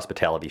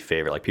hospitality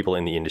favorite. Like, people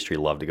in the industry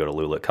love to go to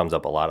Lula. It comes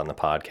up a lot on the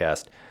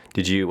podcast.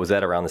 Was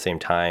that around the same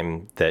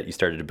time that you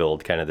started to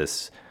build kind of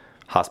this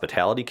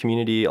hospitality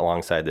community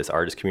alongside this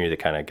artist community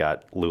that kind of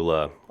got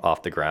Lula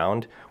off the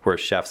ground? Where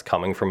chefs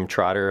coming from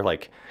Trotter,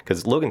 like,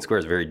 because Logan Square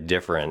is very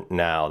different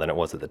now than it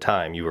was at the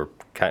time. You were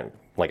kind of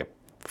like a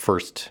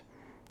first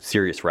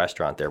serious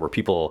restaurant there.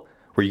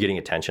 Were you getting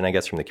attention, I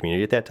guess, from the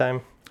community at that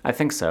time? I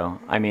think so.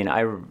 I mean,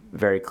 I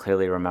very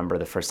clearly remember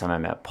the first time I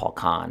met Paul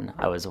Kahn.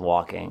 I was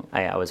walking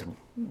out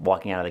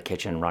of the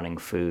kitchen running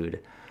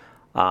food,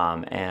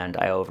 and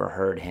I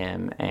overheard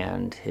him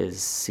and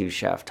his sous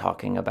chef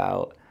talking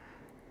about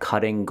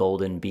cutting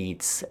golden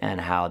beets and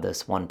how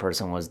this one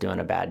person was doing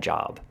a bad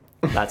job.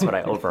 That's what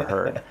I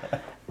overheard.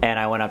 And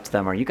I went up to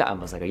them, I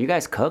was like, "Are you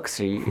guys cooks?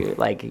 Are you,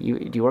 like,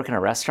 do you work in a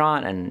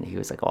restaurant?" And he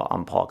was like, "Oh,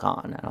 I'm Paul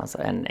Kahn." And I was,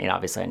 and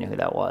obviously I knew who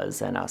that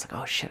was. And I was like,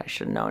 "Oh shit, I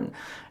should have known."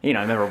 I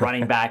remember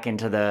running back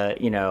into the,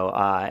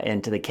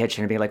 into the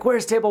kitchen and being like,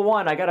 "Where's table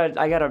one? I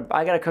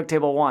gotta cook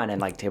table one."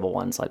 And, like, table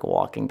one's, like,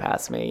 walking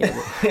past me,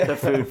 the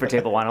food for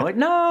table one. I'm like,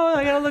 "No,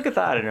 I gotta look at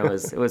that." And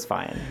it was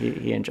fine.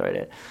 He enjoyed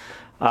it.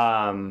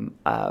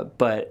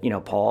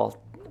 But Paul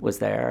was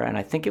there, and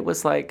I think it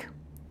was like,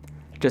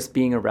 just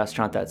being a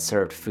restaurant that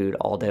served food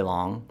all day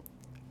long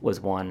was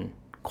one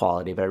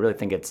quality, but I really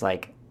think it's,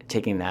 like,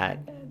 taking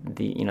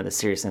the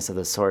seriousness of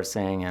the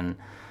sourcing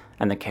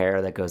and the care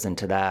that goes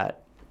into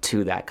that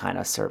to that kind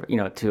of service,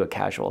 to a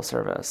casual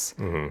service.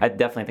 Mm-hmm. I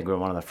definitely think we were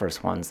one of the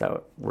first ones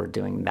that were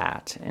doing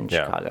that in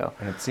Chicago.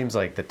 And it seems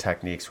like the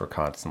techniques were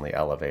constantly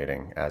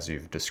elevating, as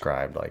you've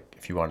described. Like,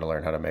 if you wanted to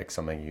learn how to make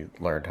something, you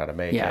learned how to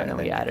make it, and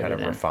then you kind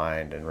of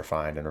refined and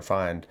refined and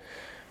refined.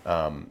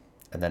 And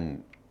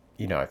then,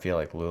 I feel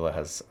like Lula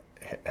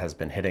has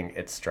been hitting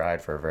its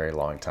stride for a very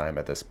long time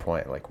at this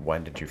point. Like,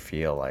 when did you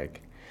feel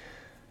like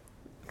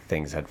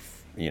things had,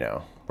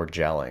 were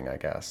gelling, I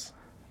guess?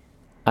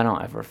 I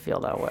don't ever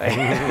feel that way.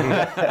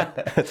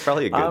 It's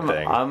probably a good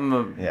thing. I'm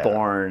a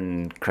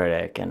born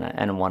critic,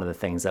 and one of the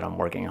things that I'm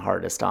working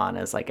hardest on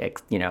is,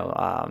 like,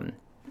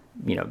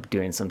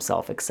 doing some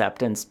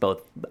self-acceptance,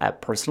 both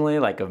personally,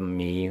 like, of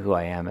me, who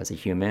I am as a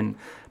human,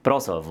 but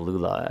also of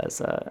Lula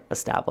as a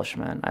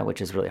establishment,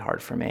 which is really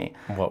hard for me.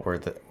 What are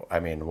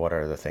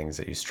the things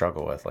that you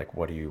struggle with? Like,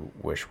 what do you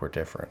wish were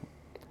different?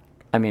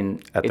 I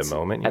mean, at the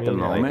moment,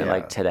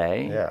 like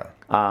today. Yeah.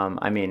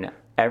 I mean,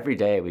 every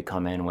day we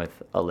come in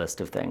with a list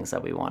of things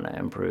that we want to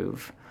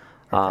improve.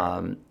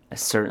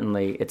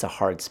 Certainly, it's a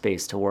hard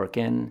space to work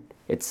in.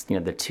 It's, you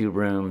know, the 2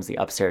 rooms, the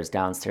upstairs,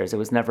 downstairs. It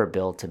was never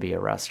built to be a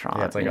restaurant.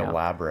 Yeah, it's like you a know?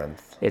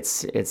 labyrinth.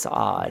 It's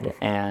odd,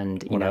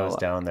 and When I was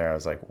down there, I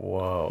was like,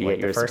 whoa. Yeah, Like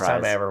the you're first time I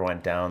surprised. ever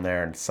went down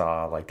there and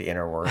saw like the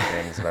inner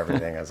workings of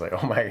everything, I was like,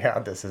 oh my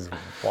God, this is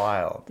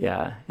wild.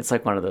 Yeah, it's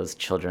like one of those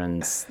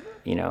children's,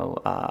 you know,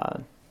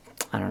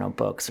 I don't know,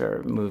 books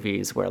or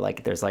movies where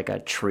like there's like a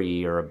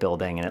tree or a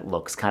building and it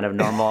looks kind of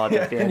normal, and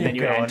then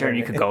you go enter and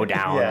you could go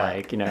down, Yeah.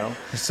 like, you know,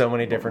 There's so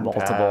many different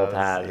multiple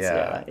paths.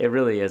 Yeah. It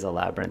really is a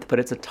labyrinth, but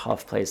it's a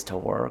tough place to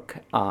work.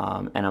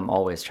 And I'm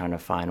always trying to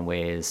find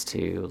ways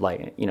to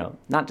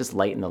not just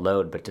lighten the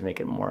load, but to make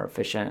it more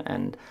efficient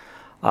and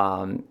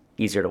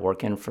easier to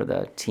work in for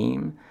the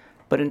team.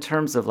 But in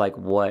terms of like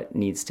what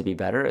needs to be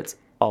better, it's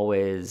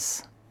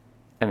always,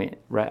 I mean,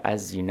 right,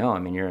 as you know, I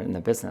mean, you're in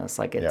the business,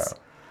 like it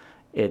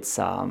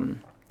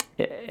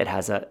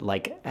has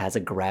a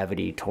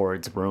gravity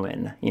towards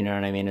ruin. You know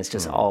what I mean? It's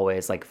just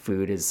always like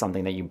food is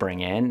something that you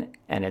bring in,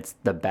 and it's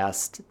the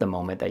best the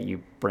moment that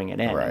you bring it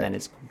in, Right. and then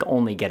it's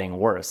only getting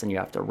worse, and you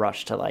have to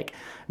rush to like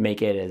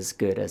make it as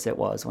good as it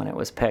was when it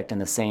was picked.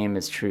 And the same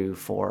is true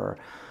for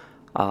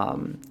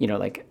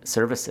like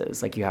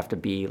services. Like you have to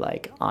be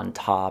like on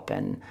top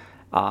and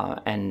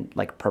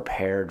like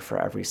prepared for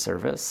every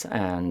service,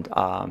 and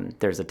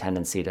there's a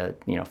tendency to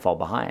fall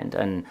behind.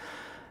 And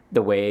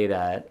the way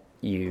that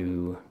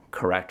you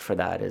correct for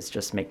that is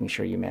just making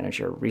sure you manage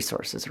your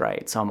resources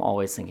right. So I'm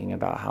always thinking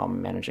about how I'm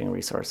managing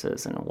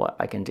resources and what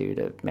I can do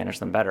to manage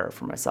them better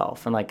for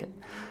myself. And like,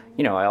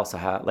 I also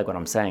have, like, what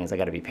I'm saying is I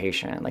got to be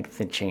patient. Like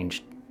the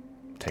change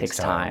takes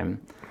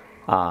time.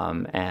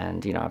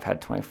 And I've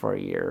had 24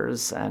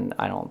 years, and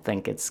I don't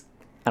think it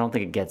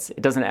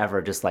doesn't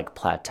ever just like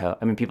plateau.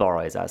 I mean, people are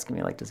always asking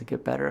me like, does it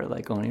get better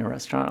like owning a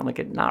restaurant? I'm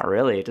like, not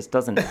really. It just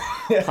doesn't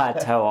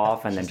plateau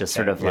off and then just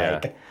sort of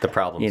like the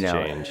problems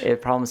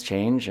change. Problems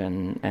change,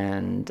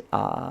 and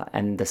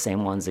the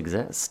same ones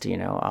exist,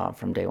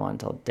 from day one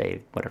till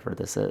day whatever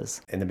this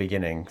is. In the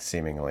beginning,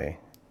 seemingly,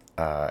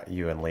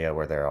 you and Leah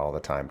were there all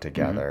the time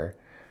together,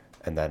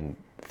 and then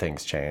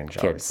things change.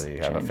 Kids Obviously,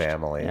 you have a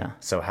family. Yeah.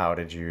 So how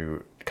did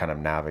you kind of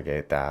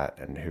navigate that,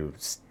 and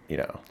who's,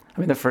 I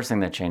mean, the first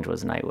thing that changed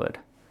was Nightwood.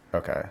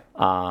 Okay.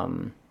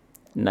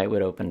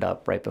 Nightwood opened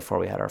up right before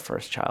we had our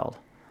first child.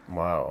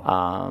 Wow.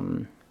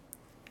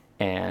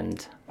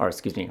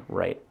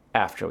 Right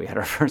after we had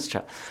our first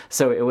child.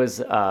 So it was,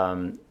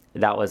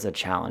 that was a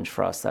challenge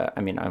for us that,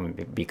 I'm going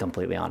to be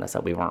completely honest,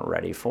 that we weren't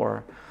ready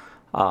for.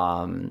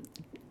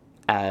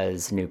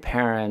 As new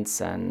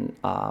parents and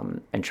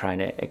trying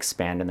to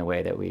expand in the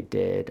way that we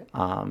did,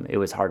 it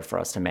was hard for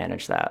us to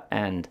manage that.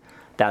 And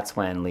that's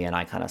when Leah and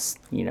I kind of,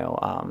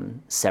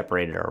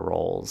 separated our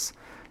roles.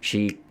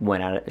 She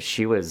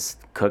was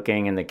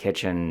cooking in the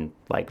kitchen,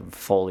 like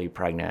fully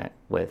pregnant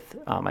with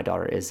my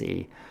daughter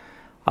Izzy,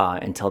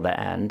 until the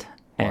end.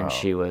 And Wow.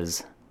 She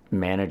was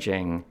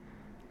managing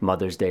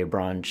Mother's Day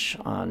brunch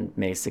on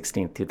May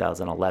 16th,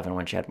 2011,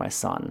 when she had my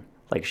son.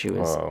 Like she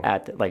was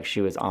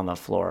she was on the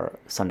floor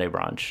Sunday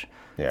brunch,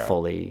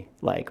 fully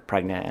like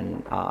pregnant,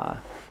 and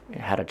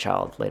had a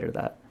child later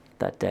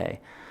that day.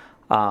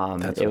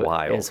 That's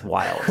wild. It's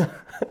wild.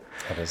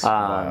 That is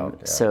wild.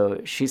 Yeah.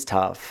 So she's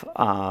tough.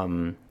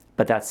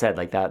 But that said,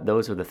 like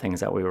those were the things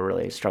that we were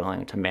really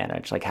struggling to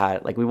manage.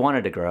 Like we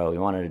wanted to grow, we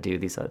wanted to do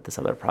this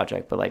other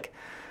project, but like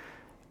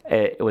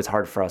it was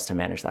hard for us to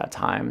manage that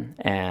time.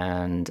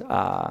 And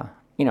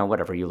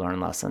whatever, you learn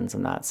lessons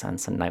in that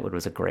sense. And Nightwood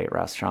was a great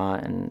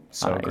restaurant, and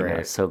so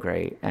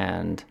great.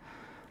 And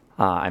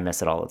I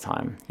miss it all the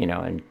time.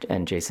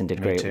 And Jason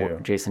did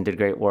great. Jason did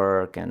great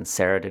work, and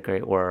Sarah did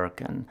great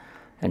work, and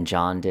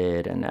John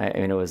did. And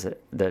it was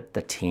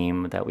the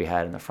team that we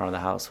had in the front of the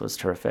house was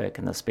terrific,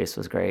 and the space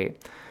was great.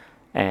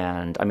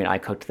 And I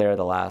cooked there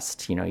the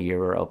last year we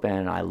were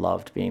open. I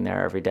loved being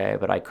there every day,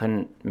 but I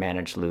couldn't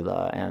manage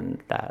Lula,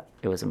 and that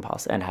it was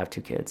impossible. And have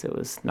 2 kids, it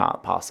was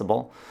not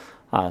possible.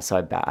 So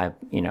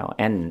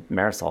and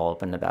Marisol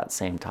opened at that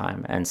same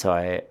time, and so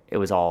it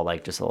was all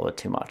like just a little bit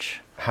too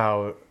much.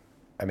 I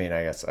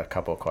guess a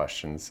couple of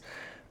questions.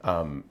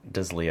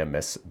 Does Leah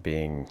miss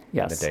being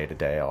in the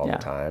day-to-day all the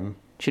time?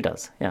 She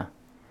does, yeah.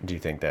 Do you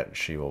think that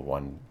she will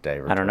one day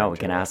return? I don't know. We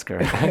can ask her.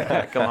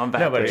 Come on back.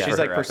 No, but she's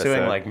like her pursuing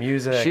episode. like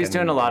music. She's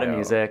doing a lot of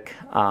music,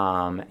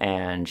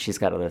 and she's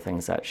got other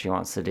things that she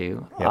wants to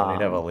do. Yeah, we need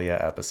to have a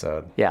Leah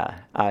episode. Yeah,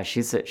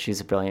 she's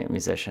a brilliant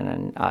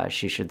musician, and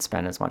she should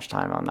spend as much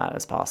time on that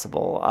as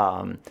possible.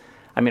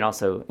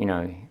 Also,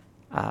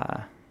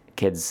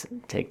 kids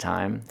take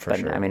time.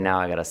 Sure. Now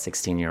I got a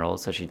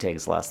 16-year-old, so she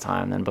takes less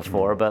time than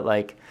before. But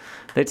like,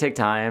 they take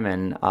time,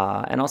 and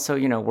also,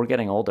 we're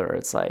getting older.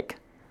 It's like,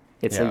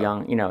 it's a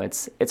young,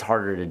 it's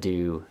harder to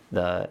do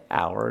the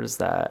hours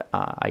that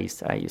I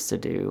used to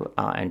do,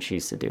 and she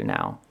used to do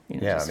now.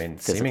 Physically.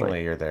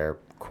 Seemingly you're there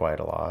quite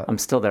a lot. I'm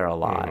still there a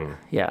lot.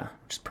 Yeah.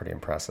 Which is pretty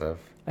impressive.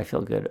 I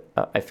feel good.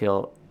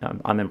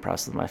 I'm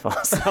impressed with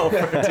myself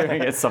for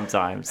doing it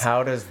sometimes.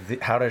 How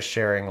does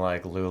sharing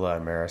like Lula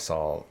and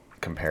Marisol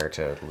compare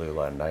to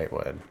Lula and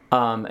Nightwood?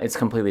 It's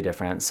completely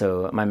different.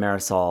 So my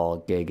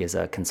Marisol gig is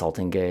a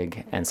consulting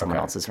gig, and someone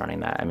else is running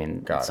that. I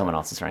mean, someone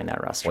else is running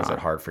that restaurant. Was it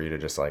hard for you to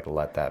just like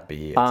let that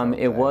be?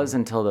 It was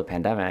until the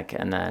pandemic,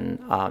 and then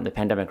the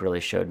pandemic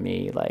really showed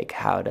me like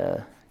how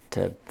to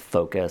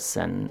focus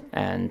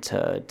and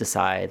to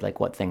decide like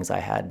what things I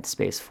had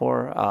space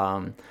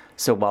for.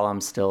 So while I'm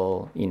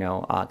still,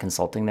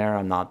 consulting there,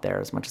 I'm not there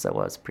as much as I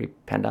was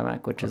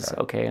pre-pandemic, which is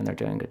okay, and they're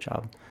doing a good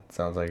job.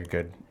 Sounds like a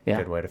good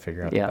way to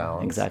figure out the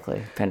balance. Yeah,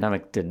 exactly.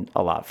 Pandemic did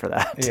a lot for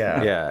that.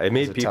 Yeah, it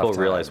made people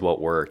realize what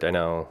worked. I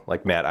know,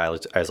 like Matt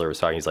Eisler was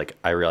talking, he's like,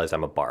 I realized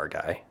I'm a bar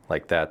guy.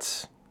 Like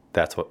that's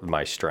what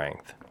my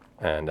strength.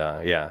 And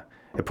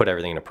it put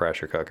everything in a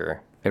pressure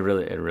cooker. It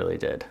really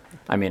did.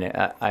 I mean,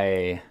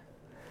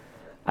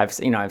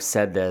 I've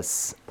said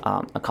this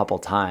a couple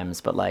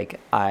times, but like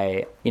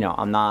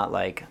I'm not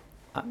like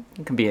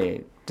can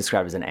be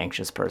described as an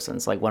anxious person.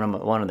 It's like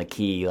one of the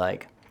key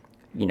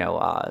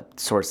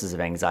sources of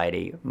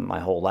anxiety my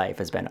whole life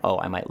has been,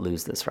 I might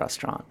lose this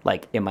restaurant.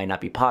 Like it might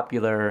not be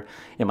popular.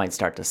 It might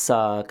start to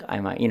suck. I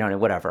might,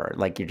 whatever.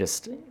 Like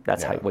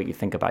that's what you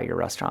think about your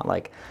restaurant.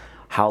 Like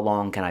how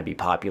long can I be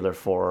popular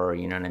for?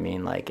 You know what I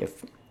mean? Like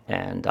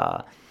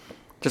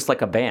just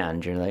like a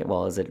band, you're like,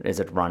 well, is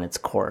it run its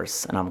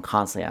course? And I'm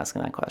constantly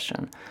asking that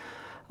question.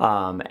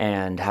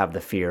 And have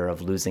the fear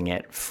of losing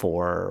it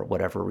for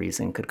whatever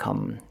reason could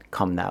come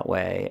that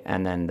way.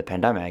 And then the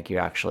pandemic,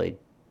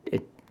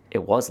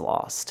 it was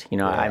lost.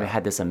 I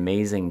had this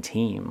amazing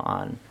team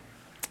on,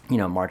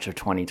 March of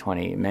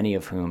 2020, many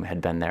of whom had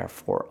been there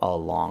for a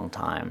long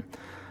time,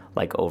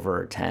 like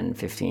over 10,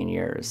 15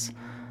 years.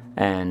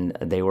 And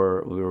we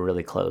were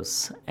really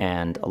close.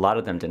 And a lot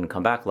of them didn't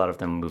come back. A lot of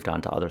them moved on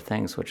to other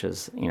things, which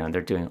is,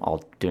 they're doing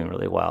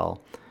really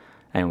well.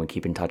 And we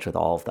keep in touch with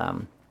all of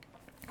them.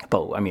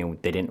 But I mean,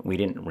 we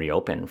didn't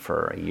reopen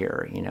for a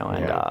year,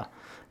 and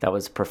that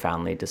was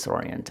profoundly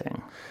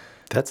disorienting.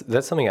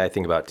 That's something I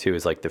think about too,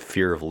 is like the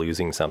fear of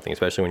losing something,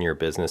 especially when you're a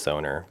business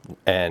owner.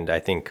 And I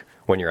think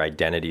when your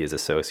identity is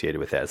associated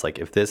with that, it's like,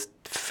 if this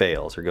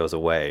fails or goes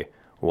away,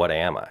 what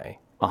am I?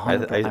 I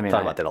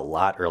thought about that a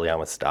lot early on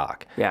with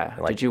stock. Yeah.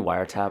 Like, did you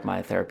wiretap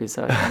my therapy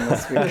session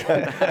this week?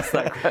 That's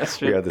that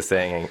question. We have the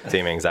same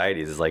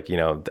anxieties. Is like,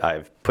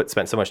 I've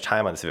spent so much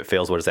time on this. If it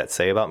fails, what does that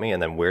say about me?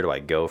 And then where do I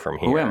go from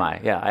here? Who am I?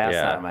 Yeah, I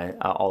ask that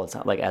all the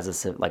time. Like as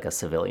a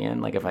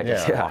civilian, like if I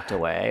just walked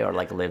away or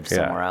like lived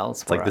somewhere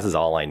else. It's like this is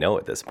all I know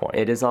at this point.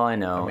 It is all I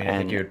know. I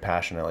think you would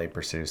passionately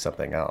pursue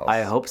something else.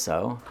 I hope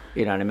so.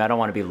 I mean, I don't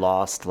want to be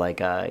lost like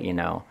I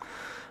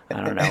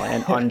don't know,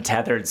 an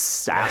untethered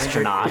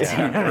astronaut,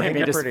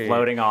 maybe just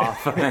floating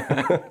off.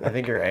 I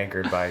think you're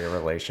anchored by your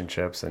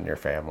relationships and your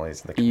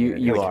families and the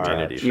community.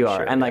 You are.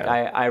 Sure, And like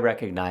I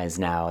recognize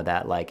now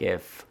that like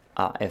if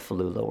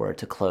Lula were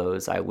to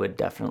close, I would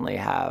definitely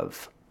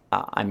have.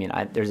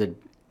 There's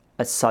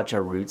such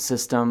a root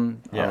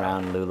system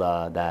around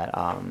Lula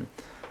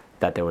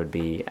that there would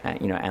be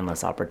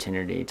endless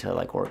opportunity to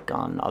like work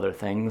on other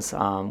things,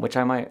 which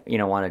I might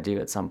want to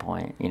do at some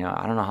point.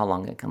 I don't know how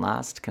long it can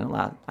last. Can it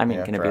last? I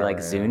mean, can it be like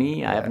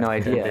Zuni? I have no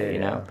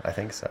idea. I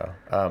think so.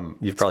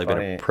 You've probably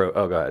been a pro.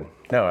 Oh, go ahead.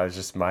 No,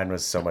 mine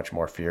was so much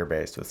more fear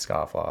based with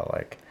Scofflaw.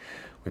 Like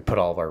we put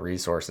all of our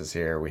resources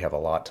here. We have a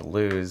lot to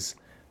lose.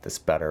 This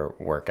better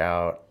work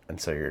out.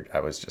 And so I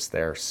was just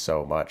there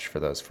so much for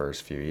those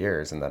first few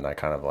years, and then I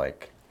kind of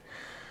like.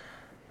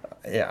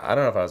 Yeah, I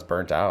don't know if I was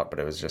burnt out, but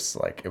it was just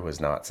like, it was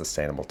not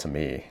sustainable to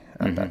me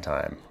at that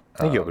time.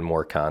 I think you open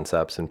more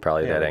concepts, and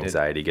probably that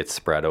anxiety gets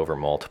spread over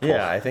multiple things.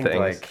 I think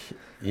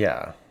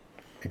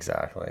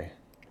exactly.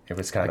 It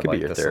was kind of like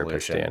the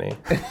therapist, solution.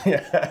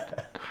 Danny.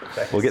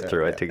 We'll get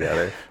through it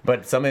together.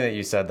 But something that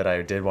you said that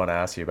I did want to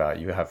ask you about,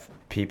 you have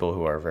people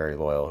who are very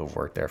loyal, who've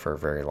worked there for a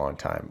very long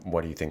time.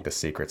 What do you think the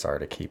secrets are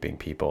to keeping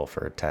people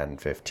for 10,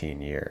 15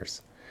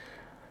 years?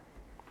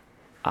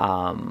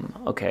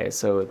 Okay,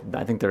 so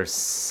I think there's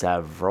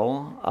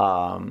several.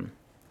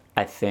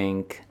 I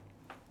think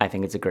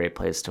it's a great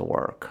place to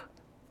work.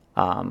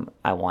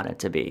 I want it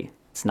to be.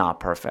 It's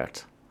not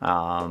perfect,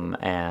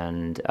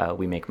 and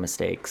we make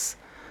mistakes,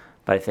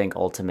 but I think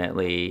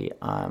ultimately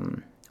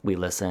we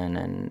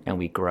listen and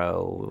we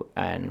grow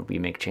and we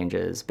make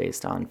changes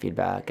based on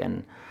feedback,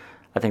 and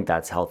I think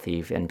that's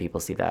healthy, and people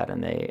see that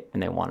and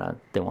they want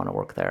to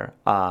work there.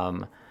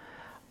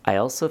 I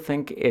also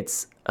think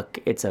it's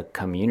a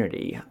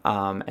community,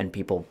 and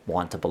people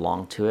want to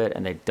belong to it,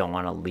 and they don't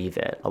want to leave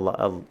it. A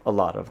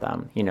lot of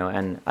them,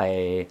 and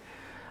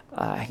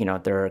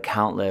there are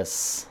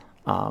countless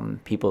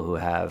people who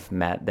have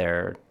met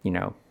their,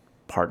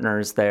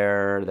 partners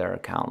there. There are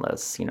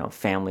countless,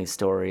 family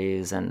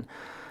stories, and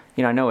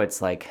I know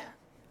it's like,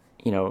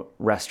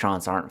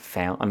 restaurants aren't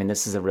I mean,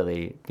 this is a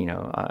really,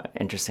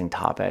 interesting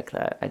topic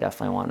that I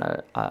definitely want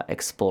to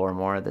explore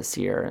more this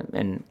year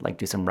and like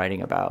do some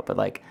writing about. But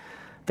like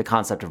the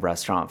concept of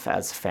restaurant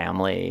as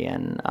family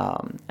and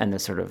the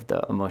sort of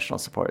the emotional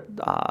support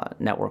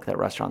network that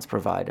restaurants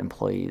provide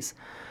employees.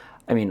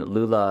 I mean,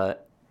 Lula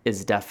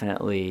is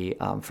definitely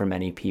for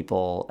many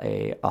people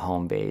a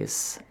home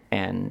base,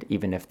 and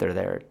even if they're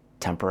there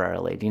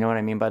temporarily. Do you know what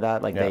I mean by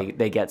that? Like Yeah.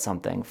 they get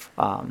something.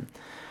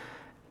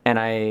 And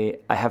I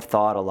have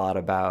thought a lot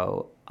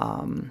about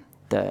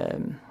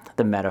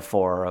the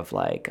metaphor of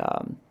like,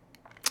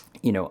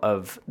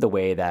 of the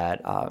way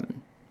that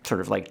sort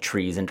of like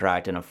trees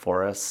interact in a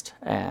forest.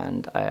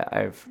 And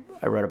I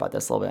wrote about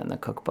this a little bit in the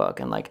cookbook.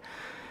 And like,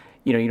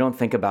 you don't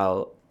think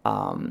about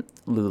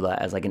Lula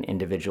as like an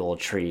individual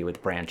tree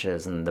with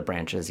branches, and the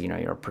branches,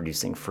 you're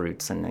producing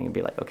fruits, and then you'd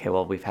be like, okay,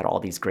 well, we've had all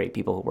these great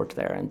people who worked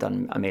there and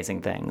done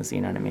amazing things.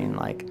 You know what I mean?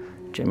 Like,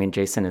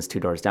 Jason is 2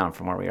 doors down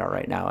from where we are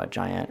right now at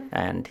Giant,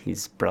 and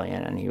he's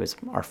brilliant, and he was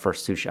our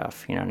first sous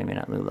chef, you know what I mean,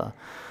 at Lula.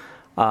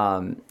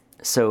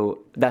 So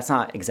that's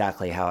not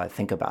exactly how I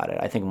think about it.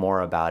 I think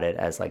more about it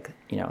as like,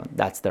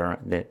 that's they're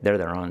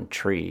their own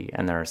tree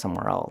and they're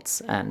somewhere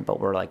else, but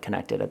we're like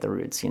connected at the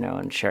roots,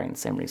 and sharing the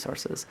same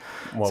resources.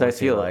 What so was I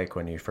feel he like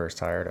when you first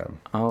hired him?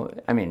 Oh,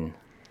 I mean,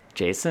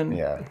 Jason?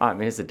 Yeah. I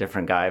mean, he's a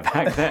different guy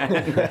back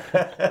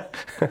then.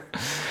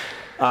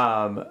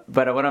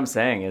 But what I'm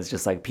saying is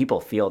just like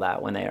people feel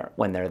that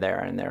when they're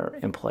there and they're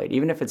employed,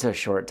 even if it's a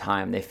short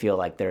time, they feel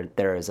like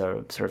there is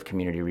a sort of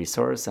community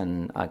resource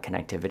and a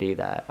connectivity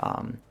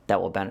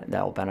that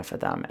will benefit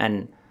them.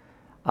 And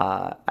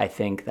I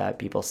think that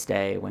people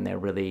stay when they're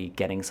really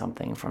getting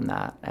something from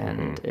that,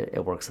 and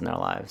it works in their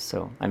lives.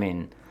 So I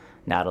mean,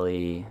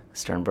 Natalie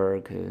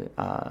Sternberg, who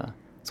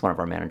is one of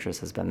our managers,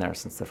 has been there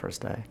since the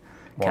first day.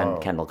 Wow.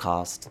 Kendall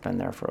Cost has been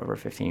there for over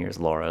 15 years.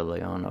 Laura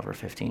Leon over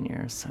 15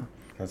 years. So.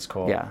 That's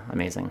cool. Yeah,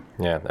 amazing.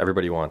 Yeah,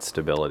 everybody wants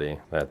stability.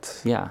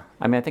 Yeah,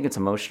 I mean, I think it's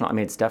emotional. I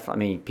mean, it's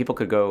definitely. I mean, people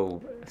could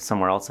go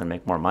somewhere else and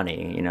make more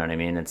money. You know what I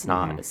mean? It's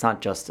not. It's not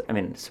just. I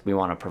mean, we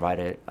want to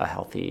provide a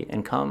healthy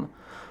income,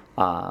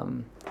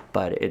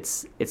 but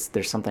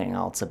there's something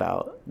else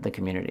about the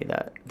community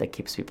that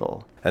keeps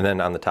people. And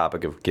then on the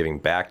topic of giving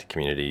back to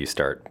community, you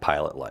start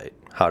Pilot Light.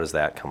 How does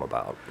that come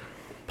about?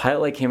 Pilot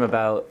Light came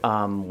about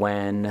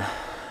when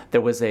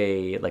there was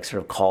a like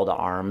sort of call to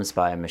arms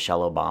by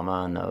Michelle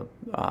Obama and the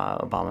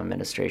Obama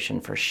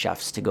administration for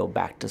chefs to go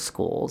back to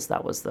schools.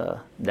 That was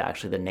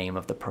actually the name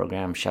of the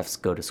program, Chefs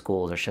Go to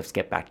Schools, or Chefs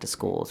Get Back to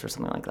Schools, or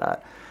something like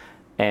that.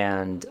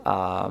 And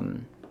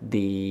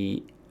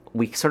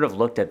we sort of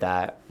looked at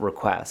that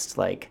request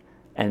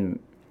and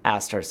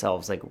asked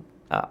ourselves, like,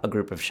 a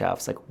group of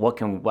chefs, like,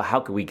 how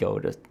could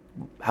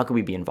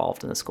we be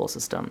involved in the school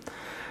system?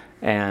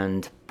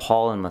 And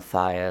Paul Kahn and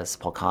Matthias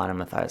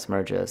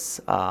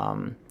Mergis,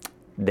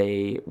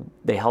 they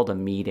held a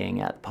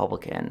meeting at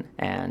Publican,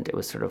 and it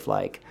was sort of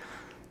like,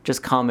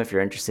 just come if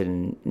you're interested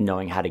in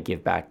knowing how to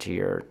give back to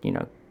your,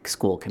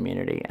 school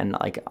community. And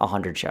like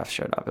 100 chefs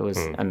showed up. It was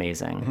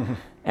amazing.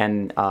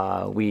 And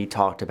we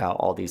talked about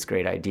all these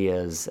great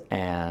ideas,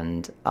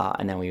 and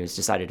then we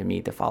decided to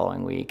meet the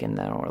following week, and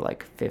then there were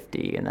like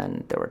 50, and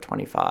then there were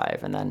 25,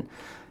 and then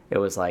it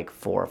was like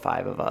 4 or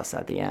 5 of us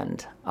at the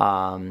end.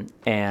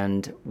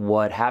 And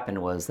what happened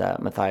was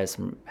that Matthias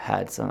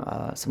had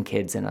some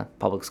kids in a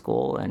public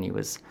school, and he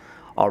was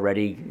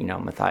already,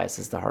 Matthias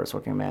is the hardest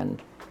working man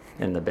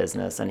in the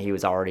business, and he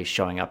was already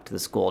showing up to the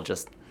school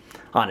just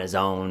on his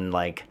own,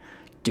 like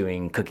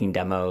doing cooking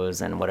demos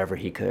and whatever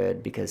he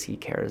could, because he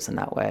cares in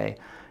that way.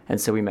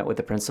 And so we met with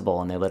the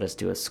principal, and they let us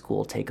do a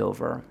school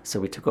takeover. So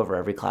we took over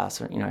every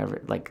class,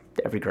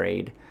 every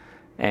grade.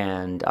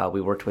 And we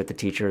worked with the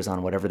teachers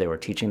on whatever they were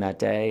teaching that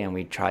day, and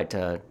we tried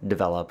to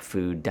develop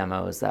food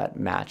demos that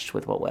matched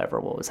with what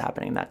was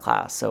happening in that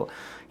class. So,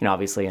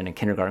 obviously in a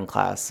kindergarten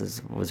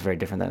class was very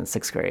different than in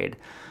 6th grade.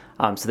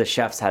 So the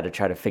chefs had to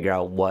try to figure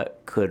out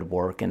what could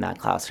work in that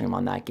classroom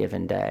on that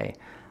given day.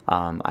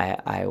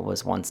 I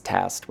was once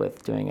tasked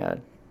with doing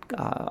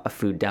a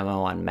food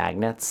demo on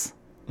magnets.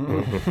 You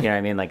know what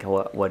I mean? Like,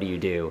 what do you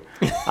do?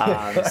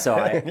 So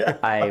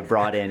I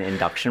brought in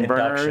induction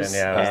burners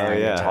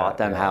and taught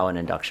them how an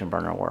induction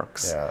burner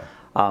works.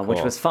 Yeah.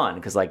 Which was fun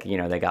because,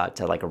 they got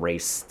to like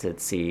race to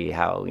see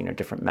how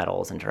different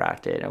metals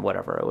interacted and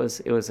whatever.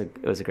 It was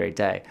a great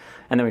day.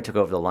 And then we took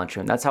over the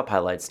lunchroom. That's how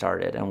Pilot Light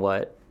started. And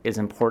what is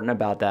important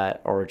about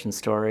that origin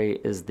story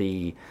is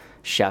the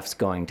chefs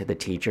going to the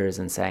teachers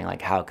and saying,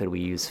 like, how could we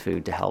use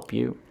food to help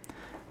you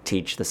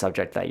teach the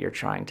subject that you're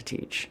trying to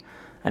teach?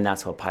 And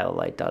that's what Pilot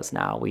Light does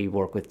now. We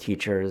work with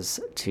teachers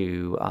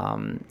to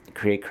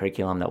create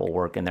curriculum that will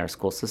work in their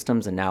school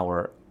systems, and now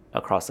we're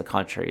across the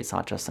country. It's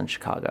not just in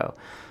Chicago.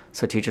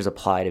 So teachers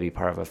apply to be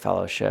part of a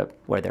fellowship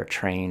where they're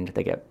trained.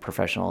 They get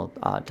professional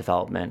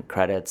development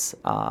credits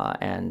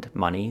and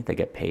money. They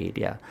get paid,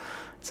 yeah.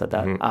 So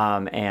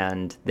that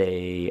and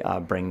they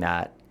bring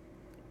that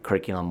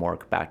curriculum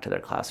work back to their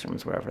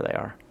classrooms wherever they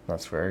are.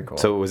 That's very cool.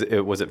 So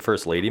was it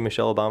First Lady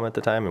Michelle Obama at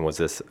the time, and was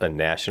this a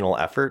national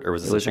effort, or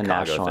was this a Chicago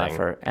national thing?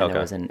 effort,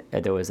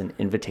 and there was an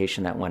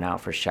invitation that went out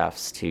for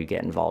chefs to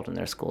get involved in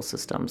their school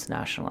systems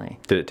nationally.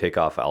 Did it take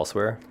off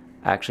elsewhere?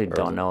 I actually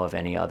don't know of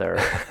any other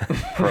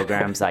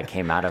programs that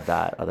came out of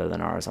that other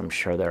than ours. I'm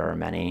sure there are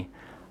many,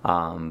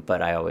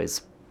 but I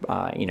always,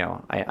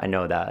 I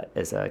know that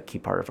is a key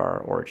part of our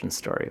origin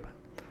story.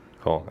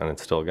 Cool, and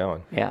it's still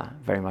going. Yeah,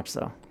 very much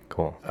so.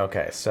 Cool.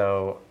 Okay,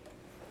 so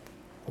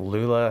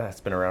Lula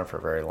has been around for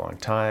a very long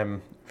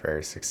time,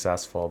 very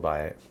successful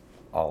by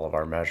all of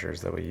our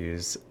measures that we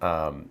use.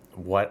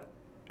 What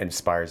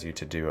inspires you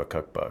to do a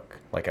cookbook?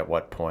 Like, at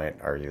what point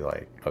are you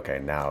like, okay,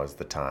 now is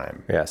the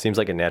time? Yeah, seems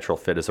like a natural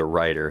fit as a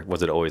writer.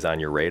 Was it always on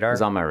your radar? It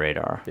was on my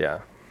radar. Yeah.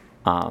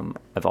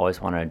 I've always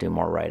wanted to do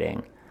more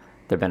writing.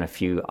 There have been a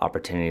few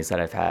opportunities that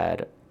I've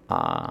had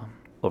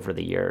over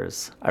the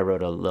years. I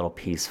wrote a little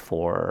piece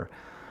for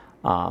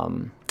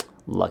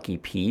Lucky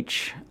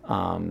Peach.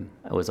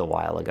 It was a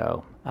while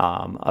ago,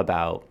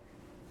 about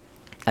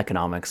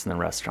economics in the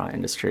restaurant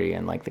industry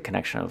and like the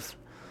connection of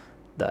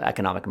the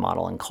economic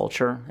model and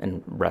culture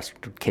and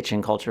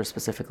kitchen culture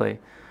specifically.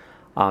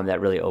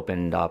 That really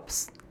opened up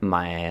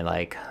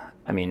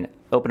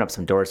opened up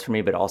some doors for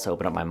me, but also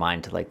opened up my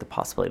mind to like the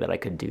possibility that I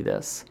could do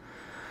this.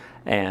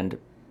 And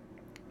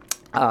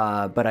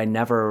but I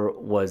never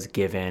was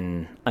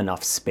given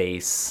enough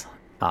space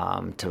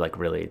to like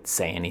really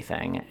say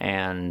anything.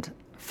 And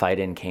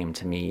Phaidon came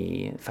to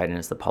me. Phaidon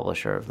is the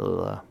publisher of the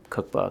Lula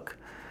Cookbook,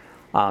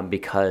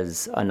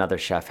 because another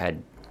chef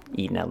had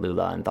eaten at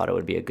Lula and thought it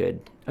would be a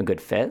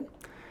good fit.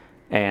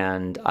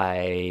 And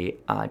I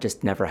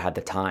just never had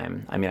the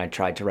time. I mean, I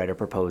tried to write a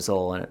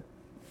proposal and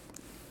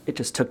it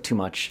just took too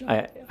much.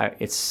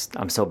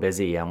 I'm so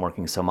busy. I'm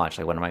working so much.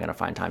 Like, when am I going to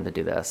find time to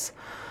do this?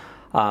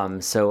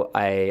 So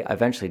I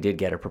eventually did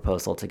get a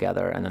proposal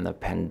together, and then the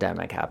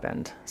pandemic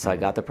happened. So I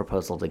got the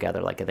proposal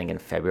together, like I think in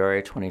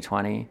February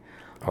 2020.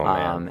 Oh,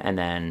 man. And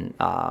then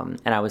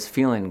and I was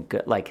feeling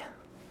good. Like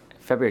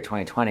February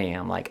 2020,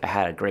 I'm like, I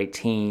had a great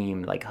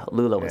team. Like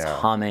Lula was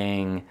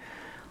humming.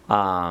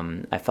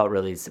 I felt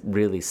really,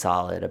 really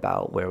solid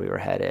about where we were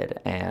headed,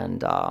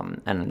 and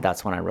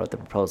that's when I wrote the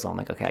proposal. I'm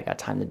like, okay, I got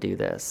time to do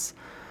this,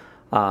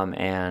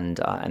 and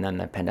then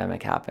the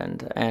pandemic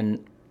happened,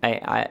 and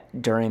I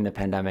during the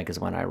pandemic is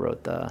when I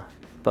wrote the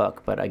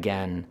book. But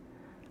again,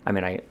 I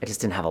mean, I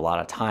just didn't have a lot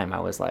of time. I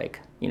was like,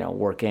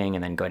 working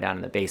and then going down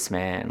in the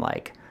basement and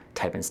like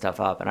typing stuff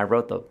up, and I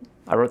wrote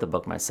the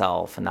book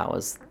myself, and that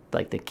was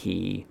like the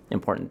key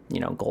important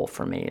goal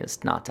for me,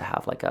 is not to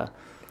have like a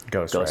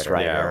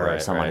ghostwriter or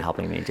someone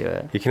helping me do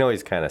it. You can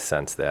always kind of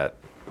sense that,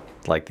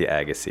 like the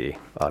Agassi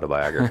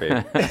autobiography.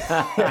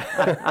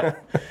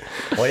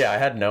 Well, yeah, I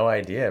had no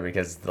idea,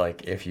 because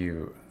like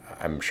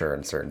I'm sure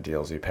in certain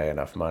deals you pay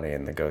enough money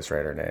and the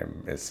ghostwriter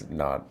name is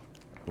not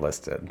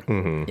listed.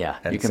 Mm-hmm. Yeah,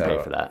 and you can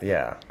pay for that.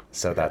 Yeah,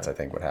 so that's I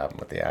think what happened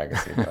with the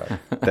Agassi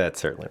book. That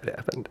certainly would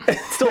happen.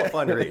 It's still a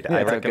fun read.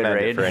 I recommend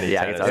it for any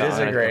time. It is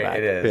a great.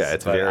 It is. Yeah,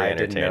 it's very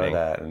entertaining. I didn't know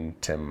that,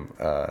 and Tim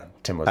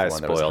was the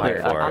one that was spoiled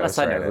it hired. for On a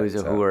side Ghostwrite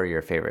note, who are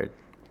your favorite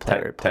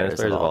tennis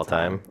players of all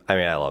time? I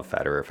mean, I love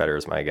Federer.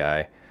 Federer's my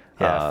guy.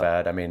 Yeah,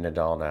 Fed. I mean,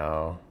 Nadal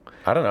now.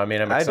 I don't know. I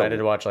mean, I'm excited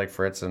to watch like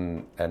Fritz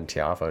and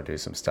Tiafoe do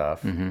some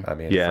stuff. Mm-hmm. I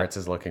mean, Fritz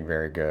is looking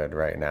very good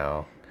right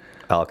now.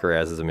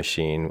 Alcaraz is a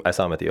machine. I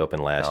saw him at the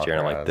Open last year,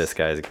 and I'm like, this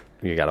guy's,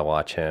 you got to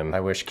watch him. I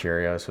wish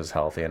Kyrgios was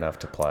healthy enough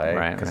to play,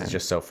 because it's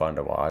just so fun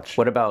to watch.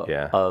 What about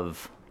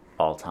of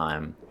all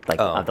time, like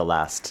of the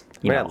last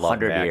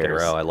 100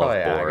 years? I love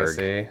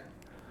Borg.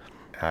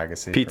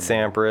 Agassi. Pete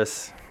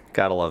Sampras.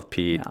 Gotta love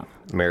Pete. Yeah.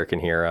 American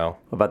hero.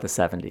 What about the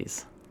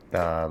 70s?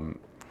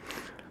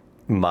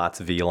 Mats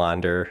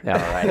Wilander. Yeah,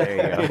 all right, there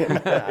you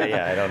go.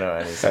 Yeah, I don't know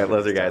any.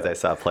 Those are guys I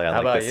saw play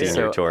on like the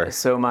senior tour.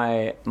 So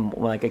my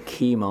like a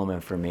key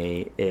moment for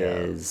me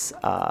is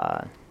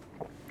the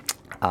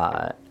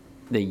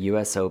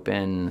U.S.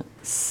 Open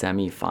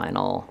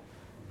semifinal.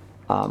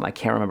 I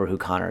can't remember who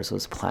Connors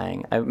was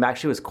playing. It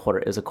was a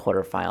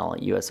quarterfinal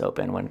at U.S.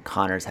 Open when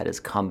Connors had his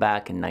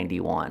comeback in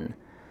 '91,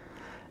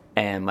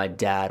 and my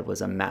dad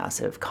was a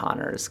massive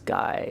Connors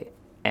guy,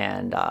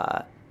 and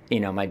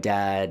my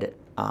dad.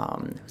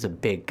 Was a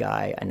big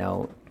guy. I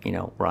know,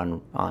 we're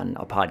on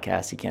a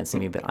podcast. You can't see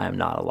me, but I am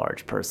not a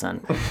large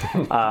person.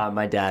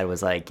 My dad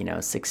was like,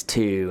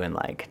 6'2" and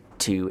like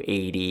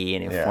 280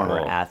 and a former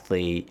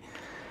athlete.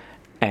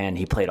 And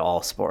he played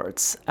all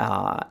sports.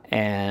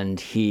 And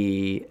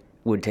he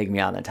would take me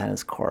out on the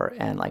tennis court.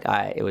 And like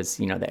it was,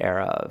 the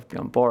era of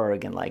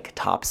Borg, and like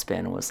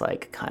topspin was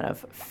like kind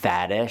of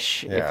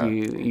faddish, if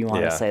you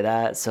want to say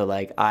that. So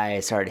like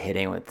I started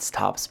hitting with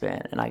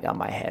topspin and I got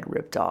my head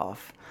ripped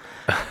off.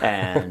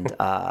 And,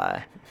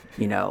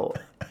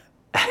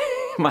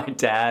 my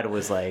dad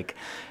was like,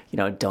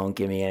 don't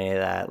give me any of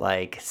that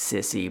like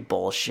sissy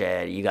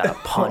bullshit. You got to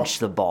punch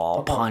the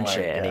ball, punch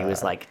it. God. And he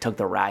was like, took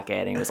the racket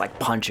and he was like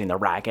punching the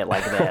racket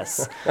like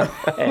this.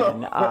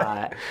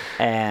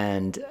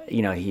 and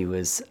he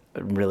was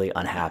really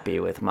unhappy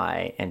with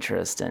my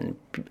interest in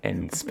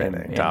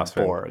spinning, in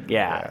Borg.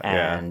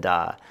 And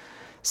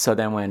so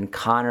then when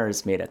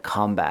Connors made a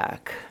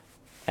comeback,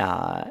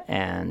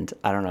 and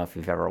I don't know if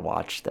you've ever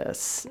watched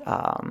this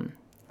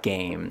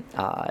game.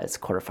 It's a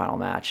quarterfinal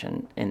match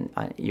in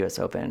U.S.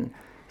 Open.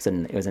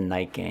 It was a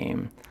night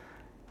game,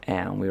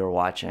 and we were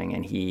watching.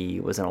 And he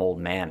was an old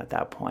man at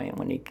that point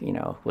when he,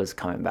 was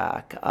coming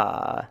back.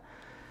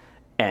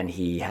 And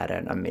he had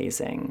an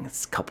amazing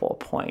couple of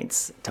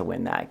points to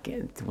win that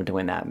game, to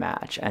win that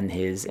match. And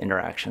his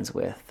interactions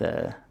with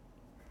the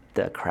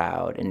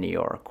crowd in New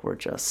York were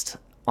just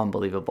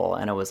unbelievable,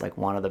 and it was like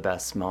one of the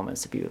best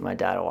moments to be with my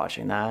dad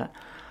watching that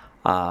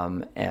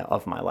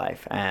of my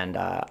life. And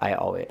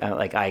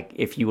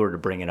if you were to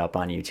bring it up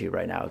on YouTube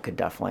right now, it could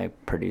definitely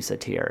produce a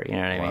tear. You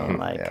know what I mean?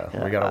 Like,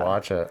 yeah, we gotta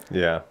watch it.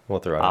 Yeah, we'll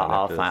throw it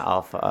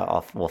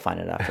on. We'll find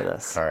it after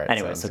this. All right.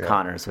 Anyway, so good.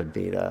 Connors would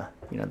be the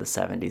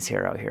 70s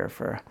hero here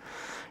for,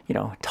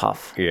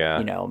 tough,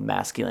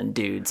 masculine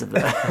dudes of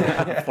the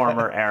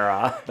former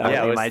era.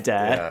 That would be my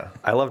dad. Yeah.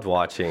 I loved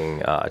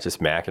watching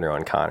just McEnroe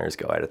and Connors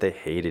go at it. They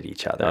hated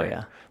each other. Oh,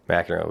 yeah.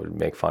 McEnroe would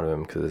make fun of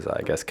him because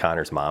I guess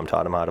Connor's mom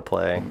taught him how to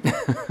play.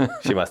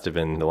 She must have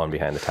been the one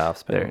behind the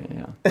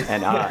topspin.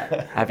 And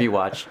have you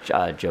watched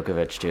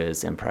Djokovic do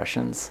his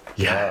impressions?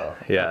 Yeah.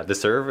 Yeah. The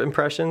serve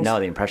impressions? No,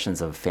 the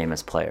impressions of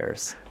famous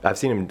players. I've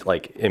seen him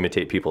like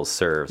imitate people's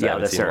serves. Yeah,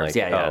 the serves.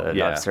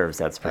 The serves.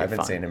 That's I pretty haven't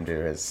fun. seen him do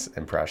his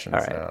impressions. All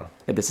right. No.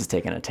 This is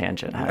taking a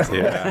tangent. Hasn't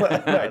it?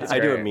 Yeah. I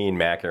do a mean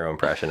McEnroe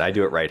impression. I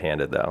do it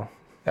right-handed though.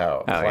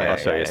 Oh, yeah, I'll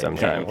show you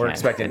sometime. We're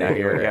expecting to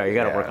hear it. Yeah, you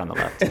got to work on the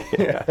left.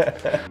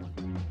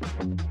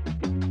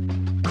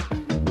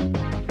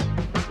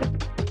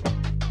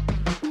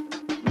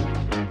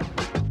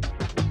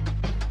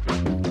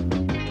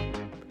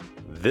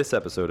 This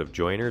episode of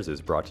Joiners is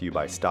brought to you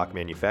by Stock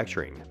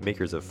Manufacturing,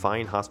 makers of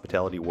fine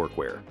hospitality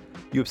workwear.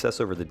 You obsess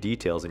over the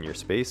details in your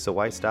space, so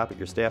why stop at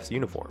your staff's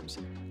uniforms?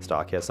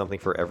 Stock has something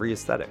for every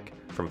aesthetic.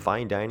 From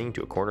fine dining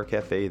to a corner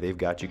cafe, they've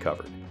got you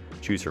covered.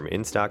 Choose from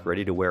in-stock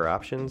ready-to-wear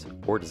options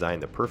or design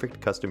the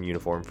perfect custom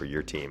uniform for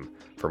your team.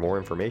 For more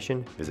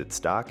information, visit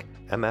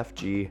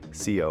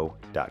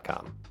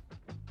stockmfgco.com.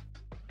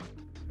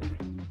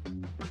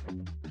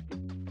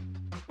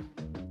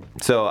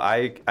 So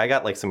I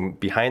got like some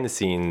behind the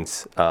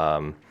scenes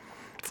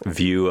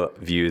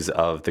views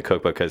of the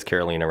cookbook because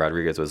Carolina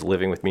Rodriguez was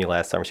living with me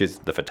last summer. She's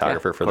the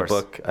photographer for the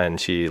book, and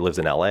she lives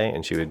in LA,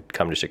 and she would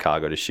come to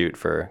Chicago to shoot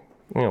for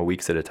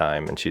weeks at a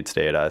time, and she'd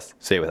stay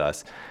with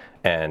us,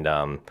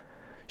 and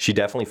she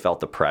definitely felt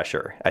the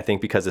pressure. I think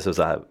because this was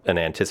an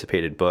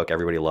anticipated book,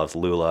 everybody loves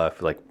Lula,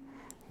 like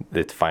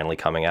it's finally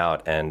coming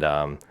out, and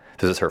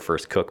this is her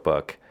first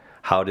cookbook.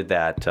 How did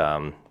that?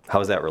 How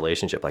is that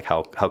relationship? Like,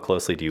 how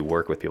closely do you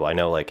work with people? I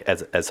know, like,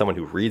 as someone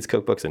who reads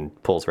cookbooks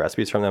and pulls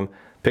recipes from them,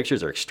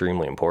 pictures are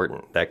extremely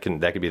important. That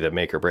could be the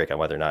make or break on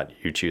whether or not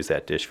you choose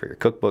that dish for your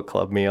cookbook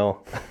club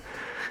meal.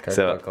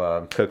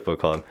 Cookbook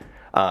club.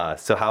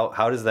 So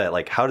how does that,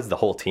 like, how does the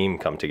whole team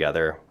come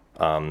together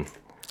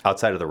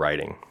outside of the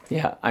writing?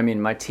 Yeah, I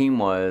mean, my team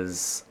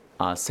was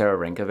Sarah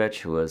Rinkovich,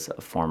 who was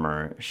a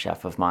former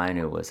chef of mine,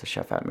 who was a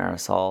chef at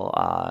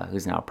Marisol,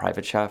 who's now a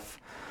private chef,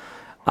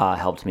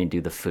 helped me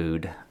do the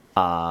food.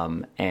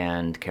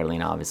 And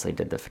Carolina obviously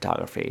did the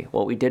photography.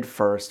 What we did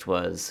first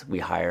was we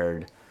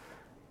hired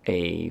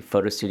a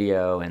photo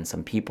studio and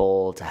some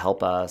people to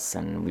help us,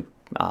 and we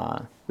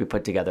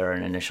put together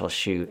an initial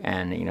shoot.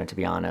 And to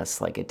be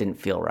honest, like, it didn't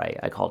feel right.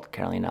 I called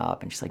Carolina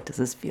up, and she's like, "Does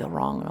this feel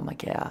wrong?" And I'm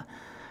like, "Yeah."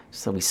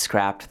 So we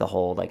scrapped the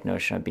whole like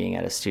notion of being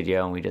at a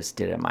studio, and we just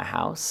did it at my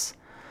house.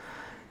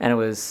 And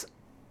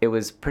it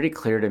was pretty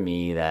clear to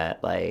me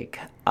that like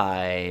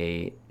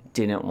I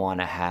didn't want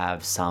to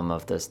have some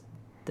of the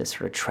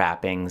sort of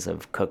trappings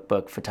of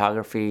cookbook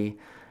photography,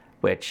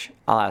 which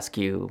I'll ask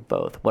you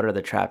both. What are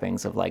the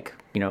trappings of like,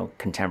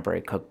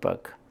 contemporary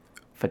cookbook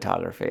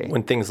photography?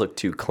 When things look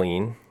too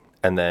clean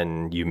and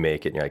then you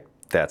make it and you're like,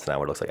 that's not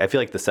what it looks like. I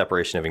feel like the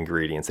separation of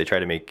ingredients, they try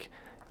to make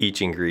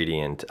each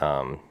ingredient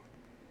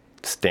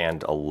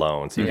stand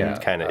alone. So you can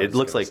kind of, it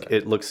looks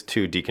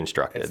too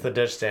deconstructed. It's the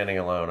dish standing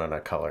alone on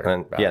a color.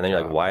 And then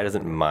you're like, why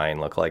doesn't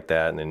mine look like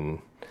that? And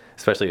then,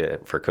 especially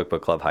for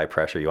Cookbook Club High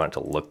Pressure, you want it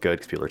to look good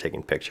because people are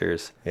taking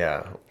pictures.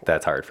 Yeah.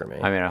 That's hard for me.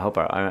 I mean, I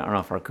don't know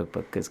if our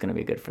cookbook is going to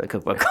be good for the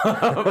Cookbook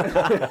Club.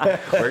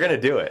 We're going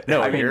to do it.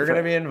 No, you're going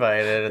to be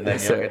invited, and then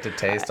you'll get to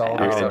taste all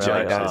the stuff.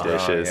 judge the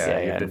dishes. Yeah,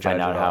 you have to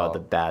find out how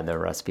bad the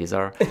recipes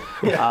are.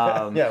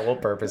 We'll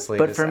purposely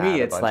But just for me, add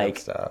a it's bunch like,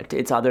 of stuff.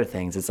 it's other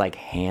things. It's like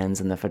hands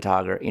in the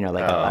photography,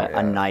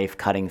 a knife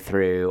cutting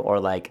through, or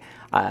like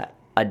a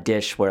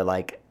dish where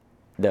like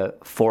the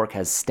fork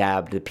has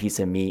stabbed a piece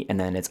of meat and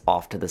then it's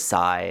off to the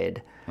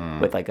side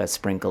with like a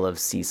sprinkle of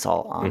sea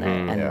salt on it,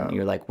 and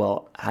you're like,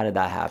 well, how did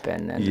that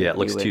happen? And it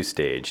looks too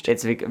staged.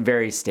 It's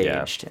very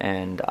staged,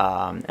 and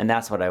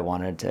that's what I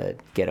wanted to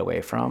get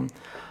away from.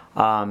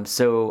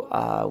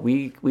 So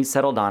we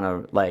settled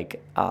on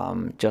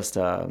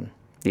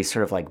these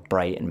sort of like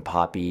bright and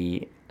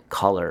poppy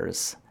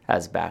colors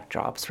as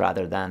backdrops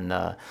rather than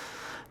the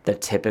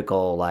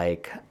typical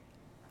like,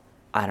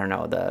 I don't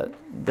know,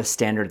 the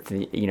standard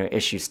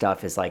issue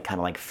stuff is like kind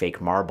of like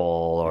fake marble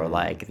or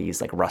like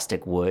these like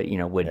rustic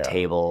wood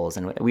tables,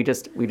 and we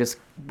just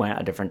went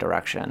a different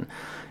direction.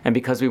 And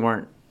because we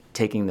weren't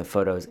taking the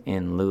photos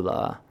in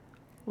Lula,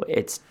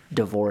 it's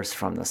divorced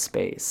from the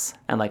space.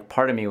 And like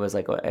part of me was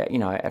like,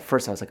 at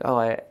first I was like,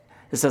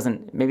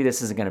 maybe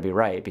this isn't going to be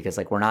right because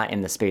like we're not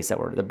in the space that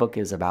the book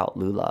is about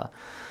Lula.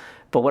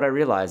 But what I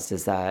realized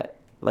is that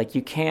like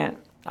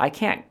I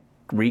can't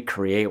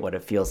recreate what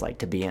it feels like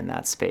to be in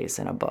that space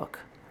in a book.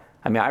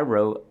 I mean, I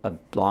wrote a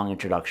long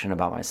introduction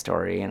about my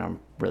story, and I'm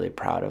really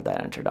proud of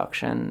that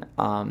introduction.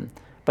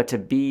 But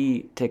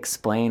to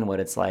explain what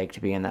it's like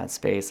to be in that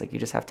space, like you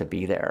just have to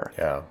be there.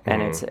 Yeah.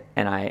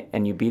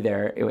 And you be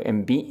there,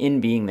 and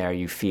being there,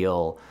 you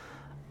feel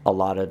a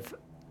lot of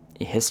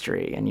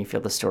history, and you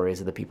feel the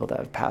stories of the people that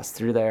have passed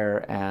through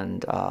there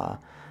and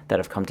that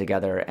have come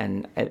together,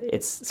 and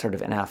it's sort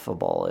of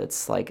ineffable.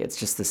 It's like it's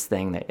just this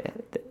thing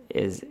that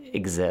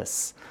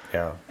exists.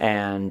 Yeah.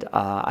 And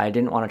I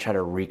didn't want to try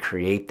to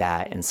recreate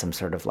that in some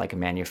sort of like a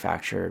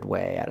manufactured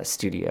way at a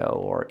studio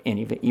or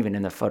even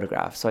in the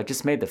photograph. So I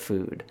just made the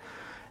food.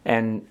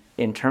 And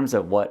in terms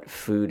of what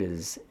food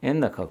is in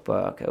the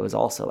cookbook, it was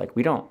also like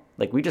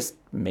we just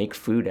make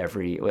food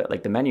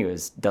the menu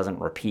doesn't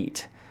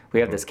repeat. We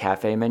have this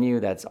cafe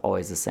menu that's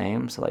always the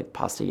same. So like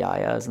pasta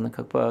yaya is in the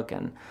cookbook,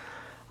 and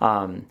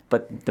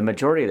but the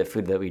majority of the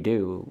food that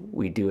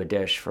we do a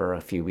dish for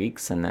a few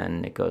weeks and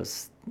then it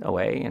goes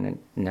away and it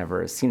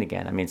never is seen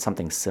again. I mean,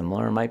 something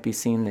similar might be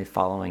seen the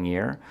following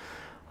year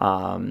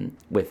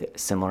with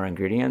similar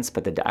ingredients,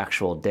 but the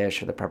actual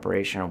dish or the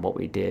preparation of what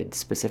we did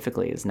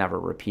specifically is never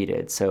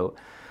repeated. So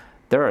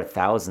there are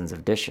thousands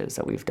of dishes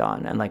that we've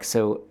done. And like,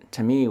 so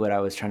to me, what I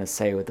was trying to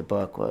say with the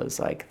book was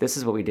like, this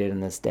is what we did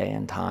in this day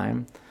and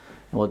time,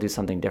 and we'll do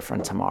something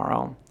different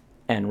tomorrow.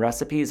 And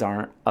recipes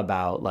aren't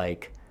about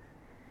like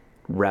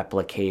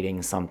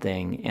replicating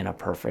something in a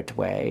perfect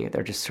way.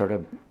 They're just sort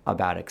of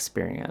about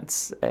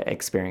experience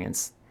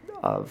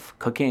of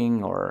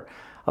cooking or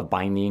of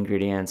buying the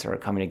ingredients or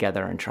coming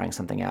together and trying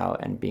something out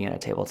and being at a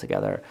table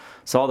together.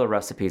 So all the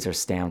recipes are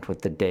stamped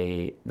with the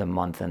day, the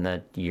month, and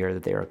the year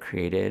that they were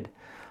created,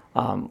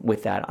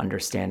 with that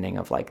understanding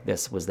of like,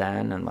 this was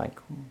then, and like,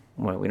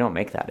 we don't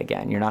make that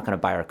again. You're not going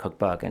to buy our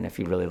cookbook, and if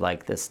you really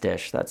like this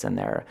dish that's in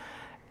there,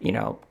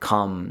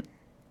 come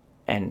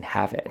and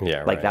have it.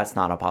 Yeah, like right. That's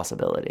not a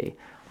possibility.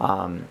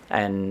 That's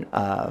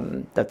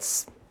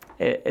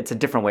it's a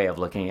different way of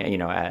looking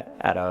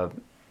at a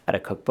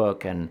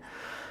cookbook. And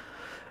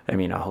I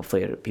mean,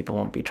 hopefully people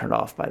won't be turned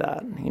off by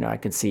that. I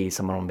could see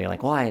someone will be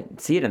like, well, I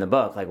see it in the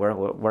book. Like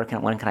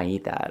when can I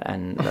eat that?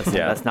 And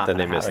that's not. Then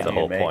they missed the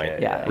whole point.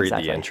 It. Yeah, read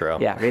exactly. the intro.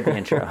 Yeah, read the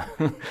intro.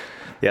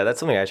 Yeah, that's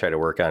something I try to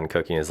work on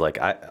cooking is like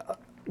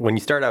when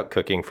you start out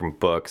cooking from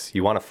books,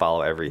 you want to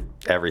follow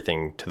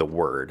everything to the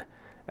word.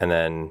 And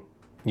then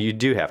you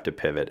do have to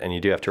pivot and you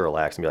do have to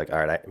relax and be like,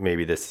 all right,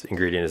 maybe this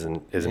ingredient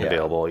isn't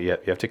available. You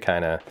have to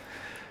kind of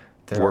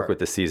work with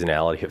the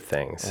seasonality of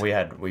things.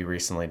 We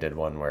recently did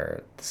one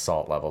where the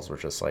salt levels were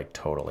just like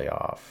totally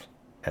off,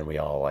 and we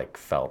all like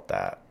felt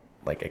that.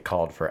 Like it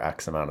called for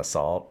X amount of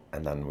salt,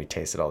 and then we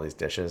tasted all these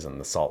dishes and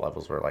the salt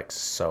levels were like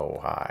so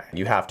high.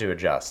 You have to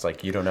adjust.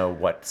 Like you don't know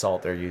what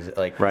salt they're using.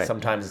 Like right.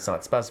 Sometimes it's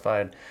not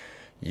specified.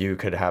 You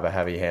could have a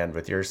heavy hand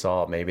with your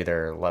salt. Maybe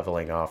they're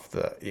leveling off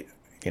the,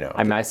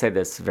 I mean, I say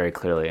this very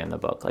clearly in the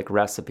book. Like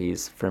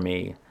recipes for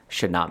me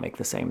should not make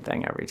the same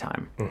thing every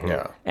time. Mm-hmm.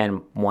 Yeah.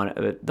 And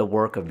the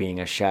work of being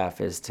a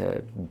chef is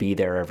to be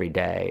there every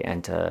day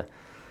and to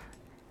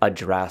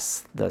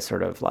address the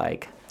sort of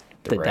like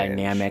the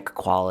dynamic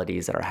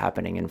qualities that are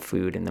happening in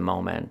food in the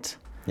moment.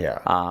 Yeah.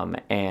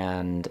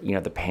 And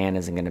the pan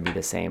isn't going to be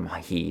the same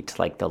heat.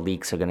 Like the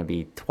leeks are going to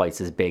be twice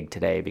as big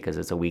today because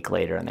it's a week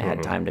later and they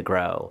had time to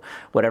grow.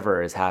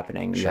 Whatever is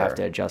happening, you have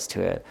to adjust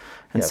to it.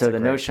 And so the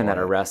notion that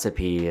a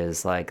recipe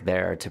is like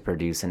there to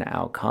produce an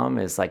outcome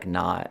is like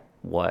not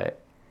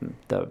what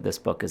this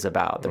book is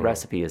about. The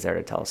recipe is there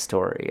to tell a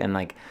story. And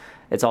like,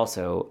 it's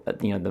also,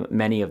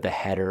 many of the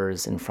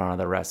headers in front of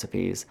the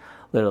recipes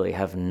literally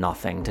have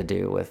nothing to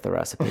do with the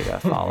recipe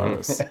that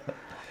follows.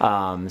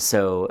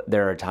 So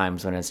there are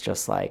times when it's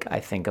just like, I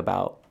think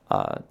about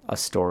a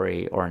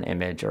story or an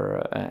image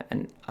or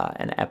an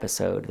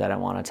episode that I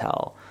want to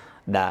tell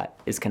that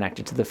is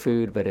connected to the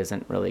food, but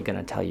isn't really going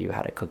to tell you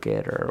how to cook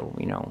it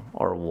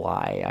or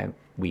why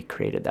we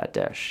created that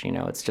dish.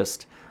 It's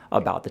just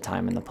about the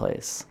time and the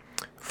place.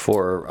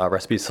 For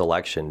recipe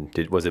selection,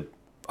 was it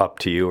up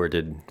to you or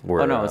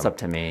no, it's up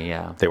to me.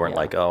 Yeah. They weren't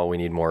like, oh, we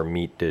need more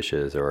meat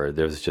dishes, or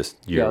there was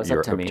just you're up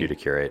to you to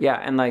curate.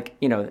 Yeah. And like,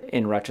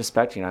 in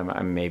retrospect,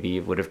 I maybe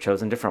would have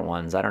chosen different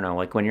ones. I don't know.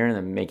 Like when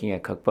you're making a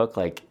cookbook,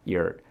 like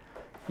you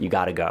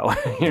gotta go.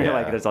 Like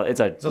it's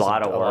a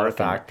lot of work. A lot of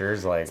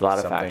factors, like it's a lot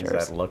of some factors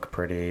things that look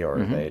pretty or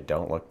they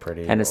don't look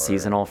pretty. And it's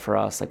seasonal for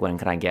us. Like when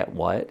can I get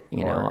what,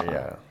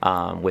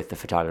 with the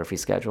photography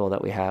schedule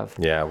that we have.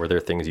 Yeah. Were there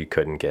things you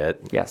couldn't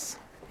get? Yes.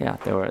 Yeah.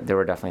 There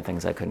were definitely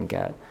things I couldn't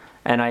get.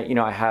 And I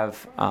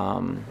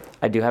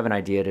do have an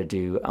idea to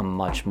do a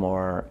much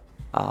more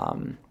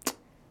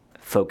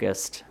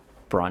focused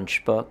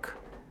brunch book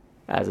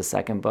as a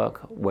second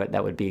book.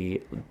 That would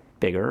be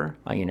bigger.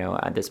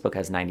 This book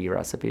has 90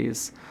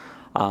 recipes,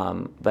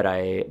 but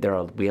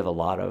we have a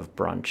lot of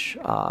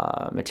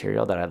brunch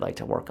material that I'd like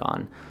to work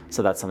on.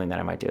 So that's something that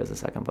I might do as a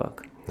second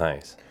book.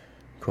 Nice,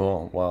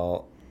 cool.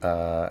 Well,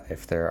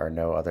 if there are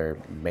no other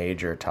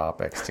major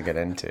topics to get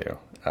into.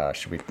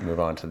 Should we move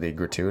on to the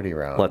gratuity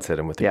round? Let's hit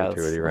him with the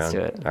gratuity round.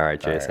 Let's do it. All right,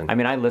 Jason. I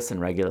mean, I listen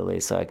regularly,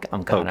 so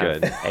I'm kind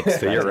of good. expecting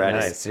So you're ready.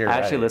 this. I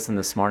actually listened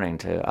this morning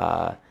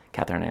to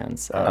Catherine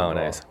Ann's. Oh,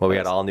 nice. Well, we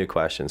got all new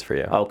questions for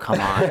you. Oh, come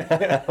on.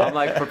 I'm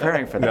like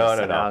preparing for this.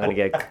 No. Now I'm going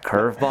to get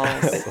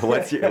curveballs.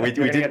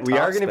 We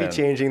are going to be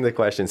changing the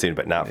question soon,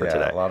 but not for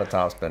today. A lot of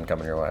top spin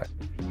coming your way.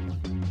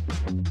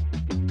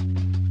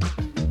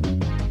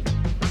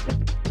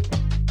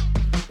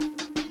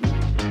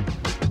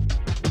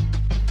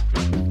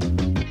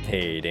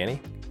 Hey,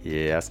 Danny.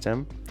 Yes,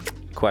 Tim?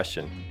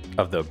 Question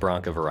of the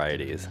Bronca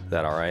varieties. Is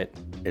that all right?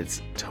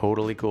 It's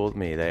totally cool with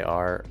me. They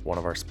are one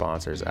of our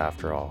sponsors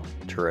after all.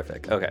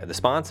 Terrific. Okay, the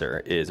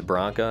sponsor is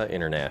Bronca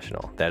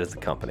International. That is the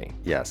company.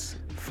 Yes.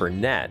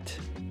 Fernet.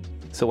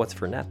 So what's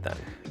Fernet then?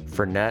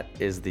 Fernet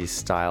is the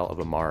style of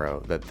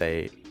Amaro that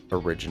they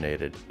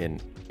originated in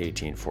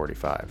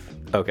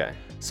 1845. Okay.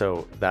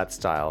 So that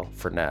style,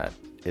 Fernet,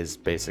 is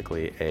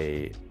basically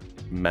a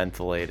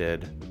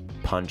mentholated,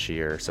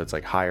 punchier, so it's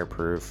like higher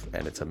proof,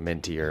 and it's a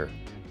mintier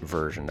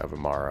version of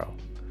Amaro.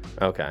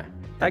 Okay.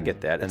 I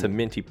get that. It's a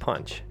minty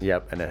punch.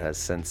 Yep, and it has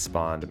since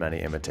spawned many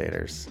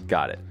imitators.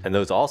 Got it. And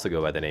those also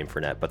go by the name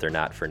Fernet, but they're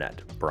not Fernet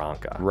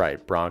Branca.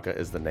 Right, Branca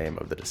is the name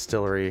of the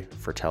distillery,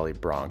 Fratelli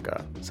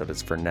Branca. So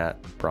it's Fernet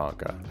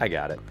Branca. I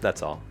got it.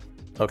 That's all.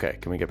 Okay,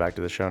 can we get back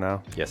to the show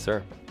now? Yes,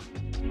 sir.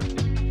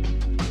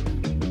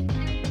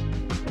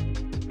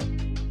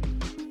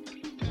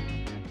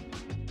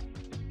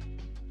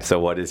 So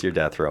what is your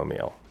death row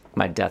meal?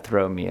 My death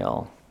row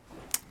meal.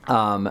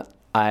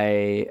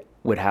 I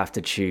would have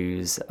to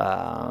choose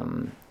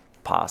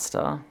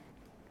pasta.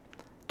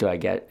 Do I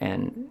get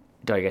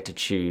to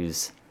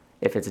choose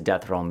if it's a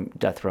death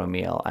row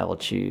meal? I will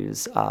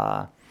choose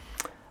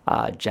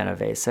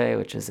Genovese,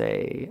 which is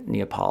a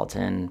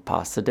Neapolitan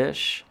pasta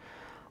dish.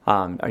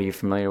 Are you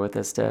familiar with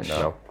this dish?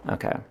 No.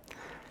 Okay.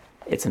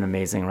 It's an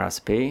amazing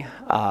recipe.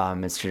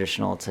 It's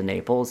traditional to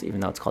Naples, even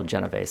though it's called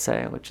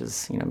Genovese, which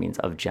is means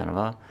of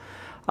Genova.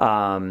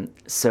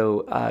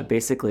 So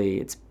basically,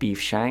 it's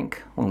beef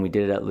shank. When we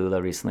did it at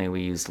Lula recently,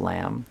 we used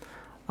lamb,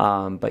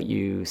 but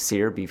you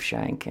sear beef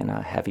shank in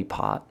a heavy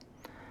pot,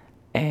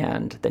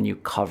 and then you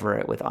cover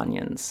it with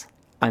onions.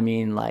 I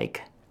mean,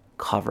 like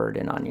covered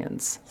in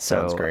onions.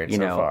 Sounds great so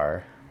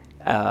far.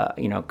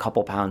 A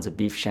couple pounds of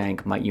beef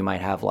shank, you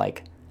might have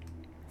like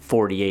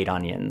 48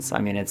 onions. I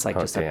mean, it's like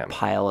just a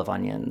pile of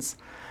onions.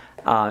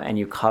 And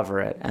you cover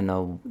it, and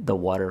the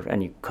water,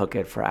 and you cook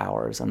it for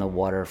hours, and the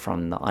water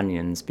from the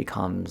onions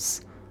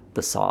becomes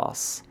the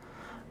sauce.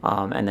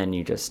 And then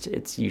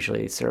it's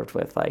usually served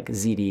with like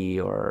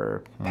ziti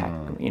or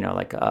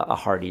like a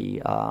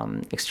hearty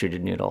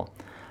extruded noodle.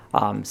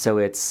 So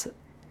it's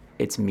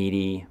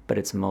meaty, but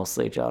it's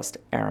mostly just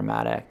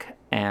aromatic.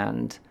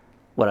 And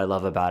what I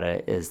love about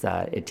it is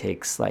that it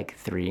takes like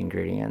 3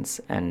 ingredients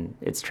and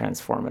it's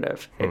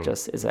transformative. It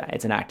just is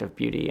it's an act of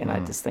beauty, and I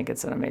just think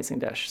it's an amazing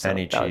dish. So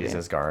any cheese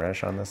as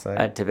garnish on this thing?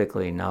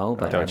 Typically no,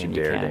 but don't you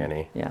dare, can.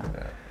 Danny. Yeah.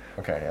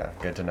 Okay, yeah,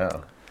 good to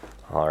know.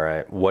 All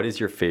right. What is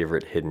your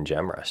favorite hidden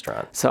gem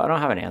restaurant? So I don't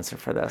have an answer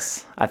for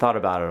this. I thought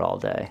about it all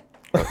day.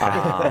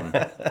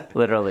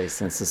 Literally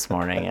since this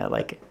morning.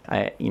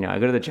 I go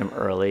to the gym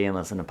early and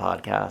listen to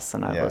podcasts,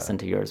 and I've listened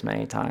to yours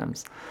many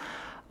times.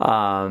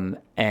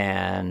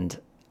 And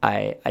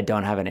I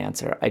don't have an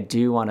answer. I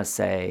do want to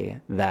say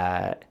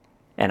that,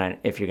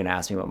 if you're going to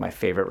ask me what my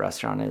favorite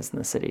restaurant is in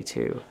the city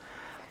too,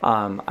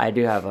 I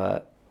do have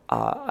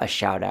a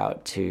shout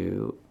out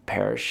to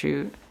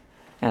Parachute.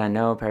 And I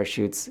know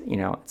Parachute's,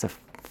 it's a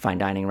fine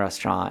dining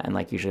restaurant, and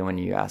like usually when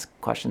you ask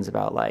questions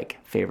about like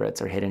favorites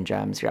or hidden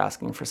gems, you're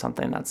asking for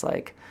something that's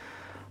like,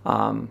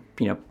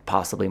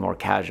 possibly more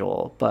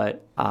casual.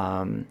 But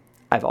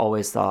I've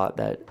always thought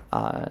that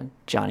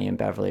Johnny and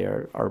Beverly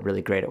are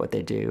really great at what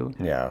they do.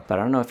 Yeah. But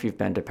I don't know if you've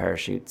been to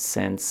Parachute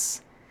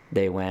since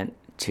they went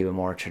to a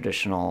more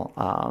traditional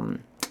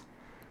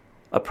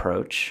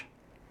approach.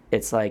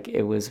 It's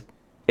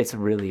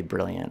really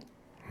brilliant.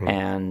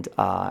 And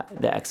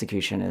the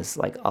execution is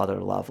like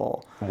other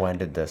level. When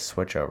did this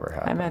switch over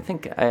happen? I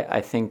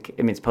think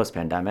it's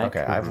post-pandemic.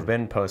 Okay, I've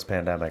been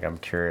post-pandemic. I'm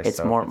curious.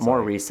 It's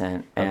more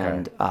recent,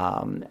 and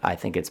I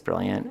think it's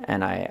brilliant.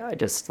 And I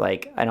just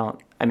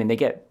they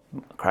get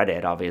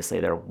credit. Obviously,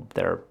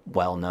 they're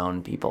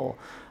well-known people.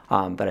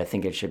 But I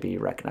think it should be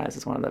recognized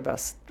as one of the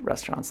best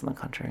restaurants in the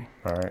country.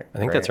 All right. I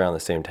think that's around the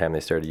same time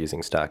they started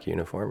using stock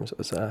uniforms. It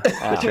was the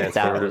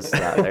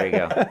there you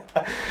go.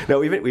 No,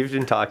 we've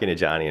been talking to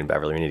Johnny and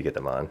Beverly. We need to get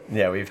them on.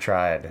 Yeah, we've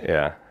tried.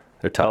 Yeah.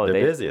 They're tough.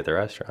 They're busy at the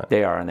restaurant.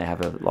 They are, and they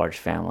have a large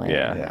family.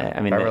 Yeah.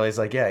 I mean, Beverly's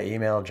like,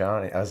 email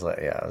Johnny. I was like,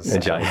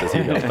 and Johnny says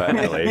email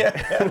Beverly.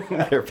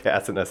 They're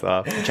passing us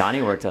off.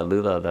 Johnny worked at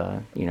Lula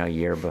the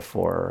year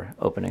before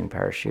opening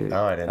Parachute.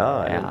 Oh, I didn't know.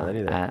 I didn't know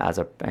that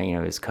either. And he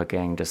was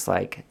cooking, just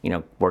like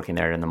working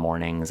there in the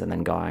mornings, and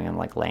then going and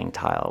like laying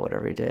tile,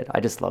 whatever he did. I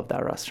just love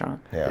that restaurant.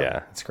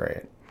 Yeah, it's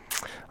great.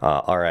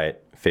 All right.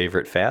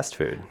 Favorite fast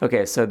food?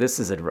 Okay, so this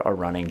is a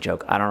running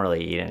joke. I don't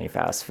really eat any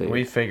fast food.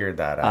 We figured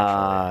that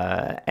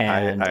actually.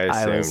 And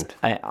I assumed.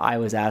 I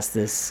was asked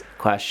this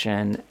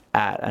question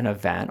at an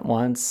event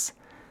once,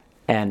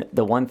 and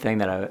the one thing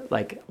that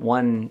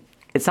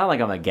it's not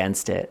like I'm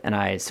against it, and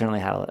I certainly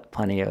had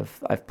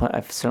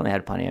I've certainly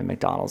had plenty of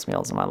McDonald's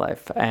meals in my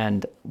life,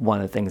 and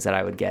one of the things that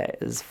I would get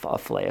is a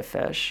fillet of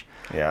fish.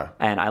 Yeah.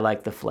 And I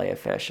like the fillet of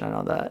fish, and I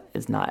know that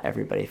is not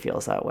everybody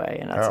feels that way,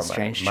 and that's a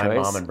strange my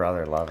choice. mom and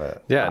brother love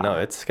it. Yeah, no,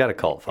 it's got a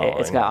cult following.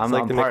 It's got. I'm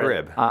like the part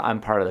McRib.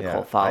 I'm part of the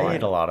cult following. I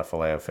eat a lot of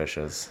filet of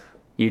fishes.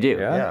 You do?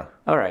 Yeah.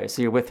 All right,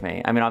 so you're with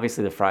me. I mean,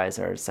 obviously the fries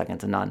are second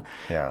to none.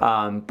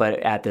 Yeah. But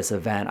at this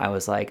event, I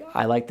was like,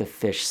 I like the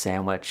fish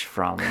sandwich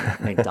from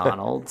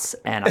McDonald's,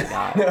 and I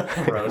got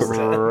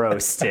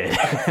roasted.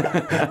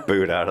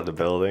 Booed out of the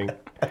building.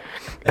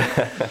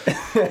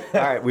 All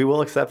right, we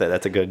will accept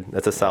that.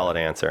 That's a solid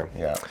answer.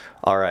 Yeah.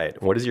 All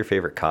right, what is your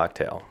favorite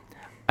cocktail?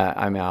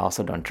 I mean, I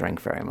also don't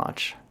drink very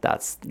much.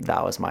 That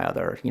was my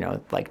other,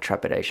 like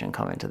trepidation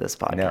coming to this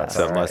podcast. No,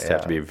 So it must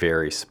have to be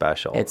very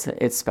special.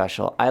 It's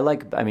special. I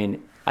like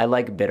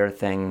bitter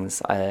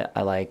things.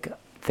 I like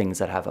things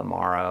that have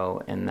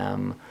Amaro in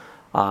them,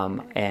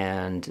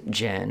 and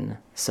gin.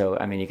 So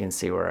I mean, you can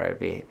see where I'd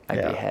be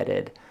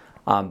headed.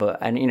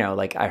 But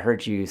like I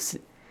heard you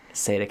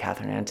say to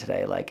Catherine Ann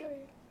today, like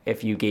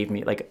if you gave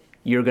me like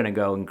you're gonna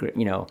go and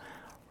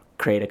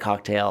create a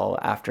cocktail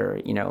after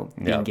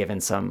being given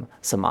some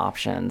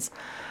options.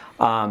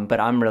 But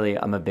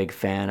I'm a big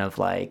fan of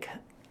like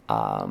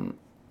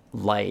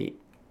light,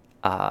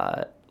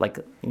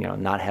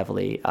 not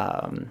heavily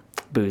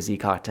boozy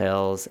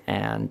cocktails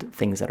and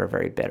things that are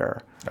very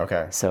bitter.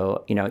 Okay.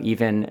 So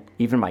even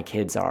my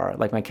kids are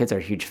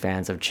huge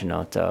fans of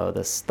Chinotto,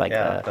 this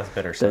that's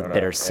bitter soda. the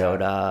bitter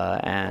soda,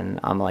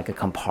 and I'm like a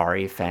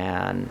Campari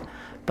fan.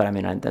 But I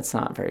mean, that's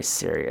not very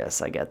serious.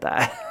 I get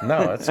that.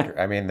 No,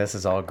 I mean, this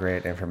is all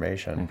great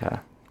information. Okay.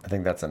 I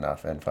think that's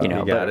enough info.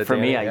 But for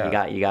me, you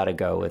got to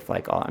go with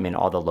like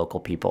all the local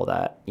people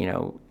that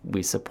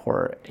we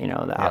support. The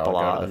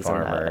Apologs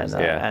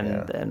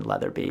and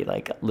Leatherby,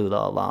 like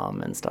Lula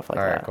alum and stuff like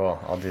that. All right, cool.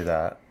 I'll do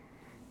that.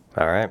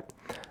 All right.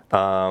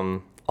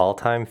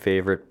 All-time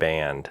favorite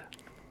band.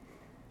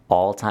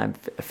 All-time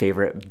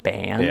favorite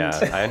band. Yeah,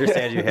 I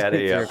understand you had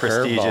a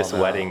prestigious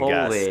wedding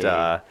guest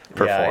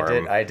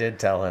perform. Yeah, I did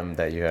tell him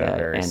that you had a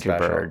very Andrew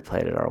special. Bird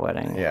played at our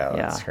wedding. Yeah,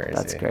 that's crazy.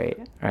 That's great,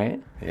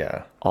 right?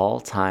 Yeah.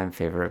 All-time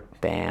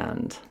favorite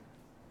band.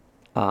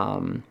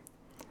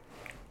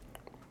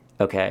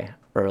 Okay,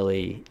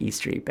 early E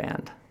Street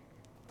Band.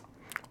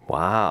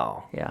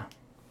 Wow. Yeah.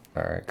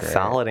 All right, great.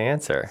 Solid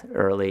answer.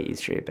 Early E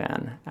Street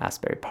Band,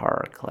 Asbury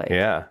Park,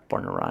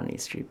 Born to Run E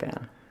Street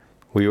Band.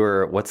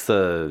 What's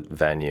the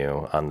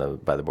venue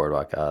by the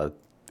boardwalk?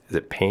 Is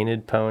it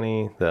Painted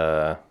Pony?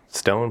 The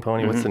Stone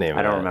Pony? What's the name of it?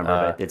 I don't remember,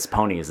 but it's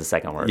Pony is the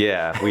second word.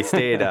 Yeah, we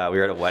stayed, we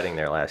were at a wedding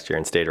there last year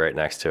and stayed right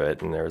next to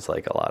it. And there was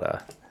like a lot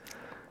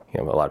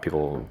of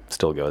people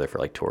still go there for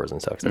like tours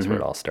and stuff. 'Cause that's where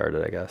it all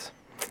started, I guess.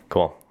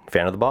 Cool.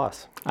 Fan of the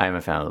Boss. I am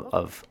a fan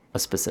of a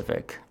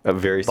specific,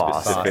 very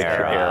Boss specific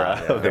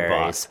era of the very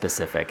Boss.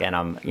 specific.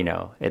 And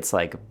it's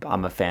like,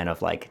 I'm a fan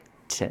of like,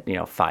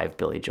 5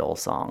 Billy Joel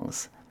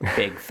songs.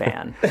 Big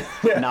fan.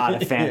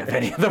 Not a fan of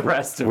any of the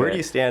rest of it. Where do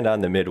you stand on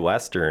the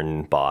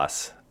Midwestern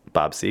Boss,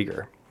 Bob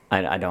Seger?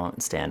 I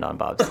don't stand on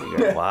Bob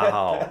Seger.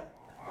 Wow.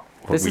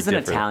 This is an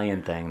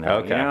Italian thing, though.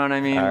 Okay. You know what I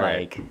mean? All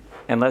right. Like,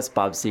 unless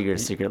Bob Seger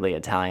is secretly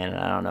Italian, and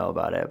I don't know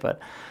about it, but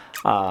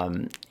it's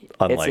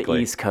Unlikely.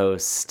 the East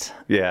Coast.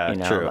 Yeah,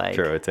 true.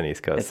 It's an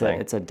East Coast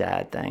thing. It's a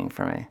dad thing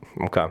for me.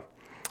 Okay.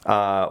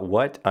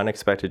 What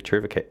unexpected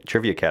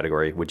trivia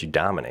category would you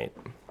dominate?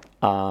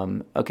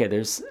 Okay,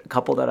 there's a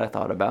couple that I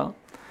thought about.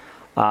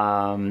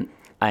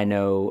 I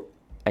know,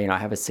 I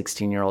have a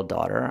 16-year-old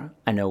daughter.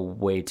 I know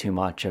way too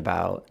much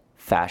about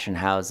fashion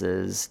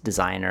houses,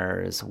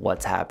 designers,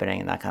 what's happening,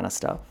 and that kind of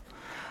stuff.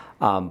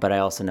 But I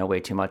also know way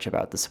too much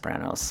about The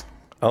Sopranos.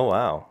 Oh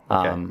wow!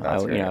 Okay.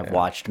 I've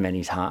watched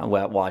many times.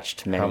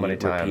 Watched many. How many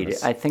repeated.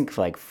 times? I think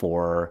like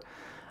 4.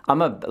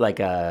 I'm a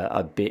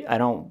bit. I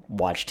don't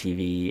watch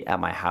TV at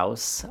my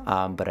house,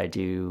 but I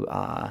do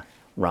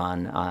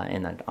run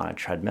on a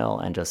treadmill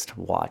and just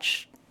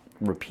watch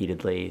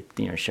repeatedly,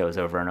 shows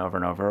over and over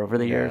and over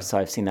the years. So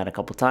I've seen that a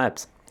couple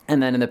times.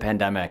 And then in the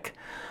pandemic,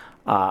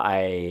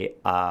 I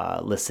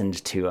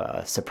listened to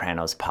a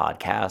Sopranos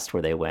podcast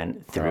where they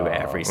went through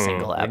every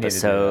single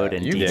episode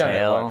in You've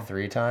detail. done it, what,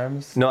 3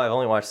 times? No, I've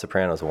only watched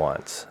Sopranos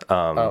once.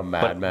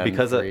 Mad Men.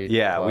 Because we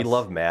 3+.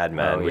 love Mad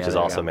Men, which is there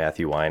you also go.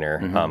 Matthew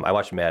Weiner. I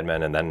watched Mad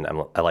Men, and then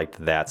I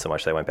liked that so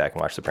much that I went back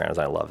and watched Sopranos.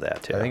 And I love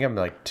that too. I think I'm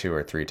like 2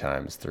 or 3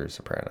 times through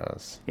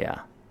Sopranos.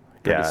 Yeah,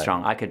 pretty Yeah.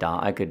 strong.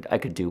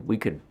 We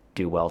could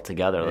do well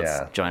together.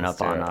 Let's join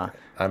let's up do on it.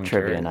 I'm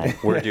trivia curious.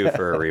 night. We're due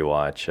for a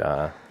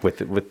rewatch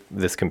with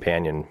this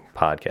companion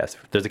podcast.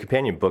 There's a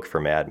companion book for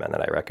Mad Men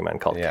that I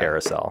recommend called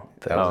Carousel,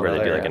 where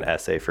they do like an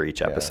essay for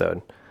each episode.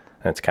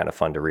 And it's kind of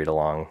fun to read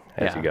along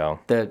as you go.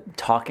 The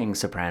Talking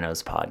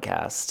Sopranos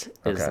podcast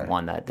is the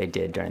one that they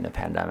did during the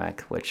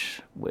pandemic,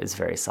 which was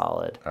very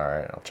solid. All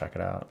right, I'll check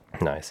it out.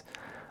 Nice.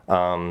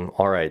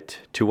 All right.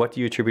 To what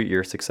do you attribute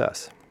your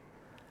success?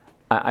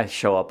 I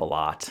show up a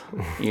lot.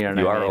 You know what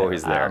You I are mean?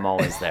 always there. I'm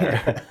always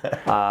there.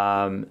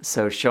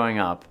 So showing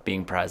up,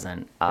 being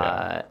present,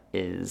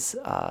 is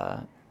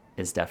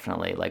is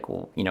definitely like,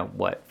 well,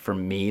 what for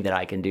me that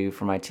I can do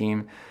for my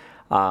team.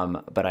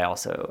 But I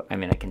also, I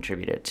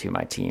contribute it to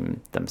my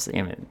team.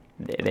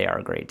 They are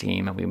a great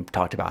team, and we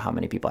talked about how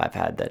many people I've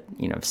had that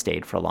have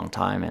stayed for a long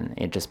time, and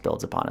it just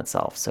builds upon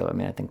itself. So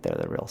I think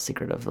they're the real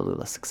secret of the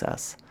Lula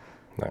success.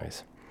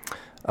 Nice.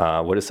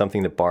 What is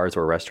something that bars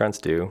or restaurants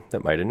do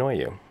that might annoy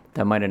you?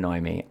 That might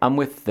annoy me. I'm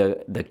with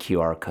the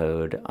QR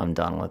code. I'm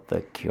done with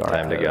the QR code.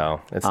 Time to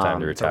go. It's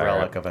time to It's a retire.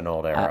 relic of an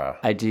old era.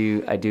 I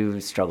do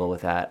struggle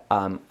with that.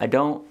 I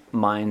don't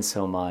mind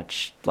so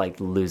much like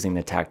losing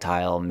the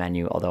tactile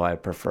menu, although I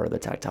prefer the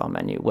tactile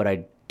menu. What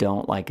I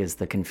don't like is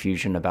the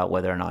confusion about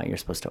whether or not you're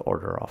supposed to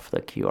order off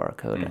the QR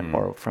code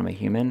or from a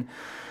human.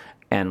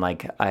 And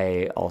like,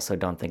 I also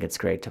don't think it's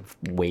great to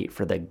wait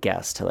for the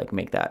guest to like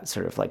make that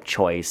sort of like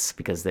choice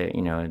because the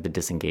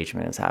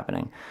disengagement is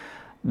happening.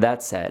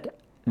 That said,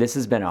 this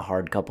has been a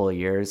hard couple of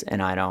years,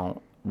 and I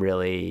don't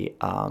really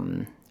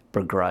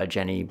begrudge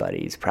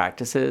anybody's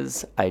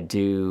practices. I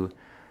do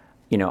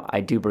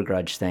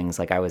begrudge things.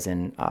 Like I was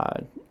in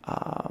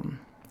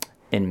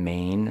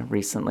Maine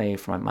recently.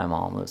 My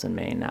mom lives in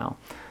Maine now.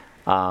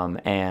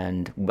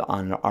 And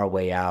on our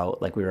way out,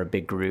 like we were a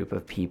big group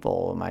of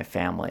people, my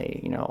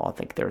family, I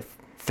think there are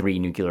 3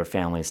 nuclear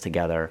families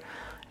together.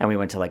 And we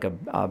went to like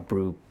a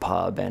brew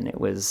pub, and it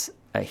was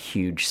a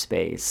huge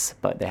space,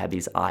 but they had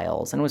these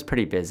aisles, and it was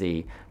pretty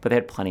busy, but they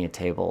had plenty of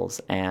tables,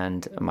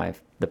 and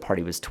the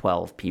party was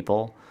 12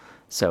 people.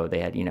 So they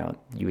had, you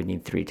would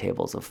need 3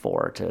 tables of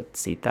 4 to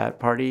seat that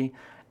party.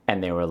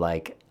 And they were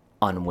like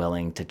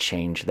unwilling to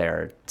change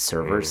their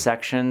server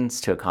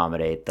sections to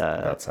accommodate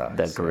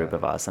the group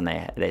of us. And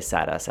they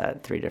sat us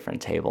at 3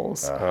 different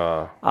tables.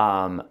 That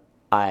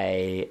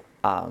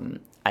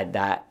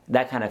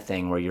kind of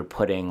thing where you're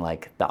putting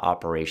like the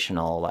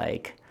operational,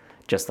 like,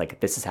 just like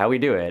this is how we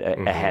do it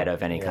ahead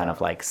of any kind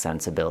of like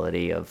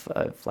sensibility of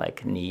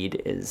like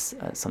need is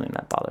something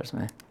that bothers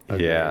me.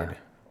 Yeah.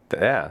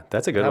 Yeah,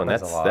 that's a good one.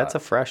 That's a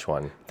fresh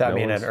one.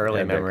 An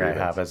early memory I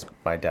have is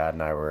my dad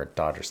and I were at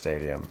Dodger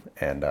Stadium,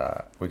 and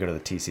we go to the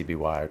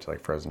TCBY, which is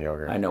like frozen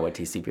yogurt. I know what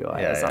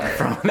TCBY is. I'm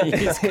from the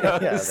East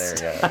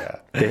Coast. Yeah.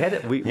 They had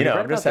it.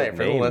 I'm just saying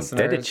for the listeners.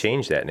 They had to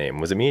change that name.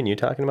 Was it me and you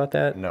talking about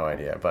that? No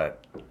idea,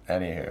 but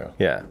anywho.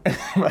 Yeah.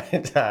 My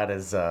dad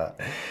is,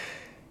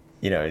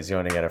 he's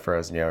going to get a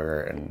frozen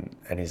yogurt,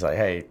 and he's like,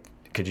 hey,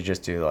 could you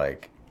just do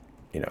like,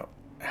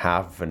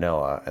 half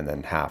vanilla and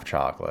then half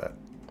chocolate?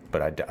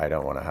 But I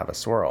don't want to have a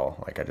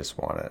swirl. Like, I just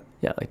want it.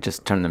 Yeah, like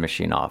just turn the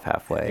machine off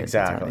halfway.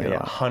 Exactly. Yeah,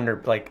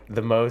 100. Like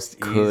the most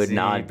could easy,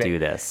 not do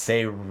this.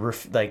 They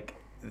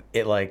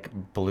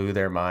it blew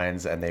their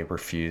minds, and they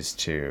refused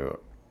to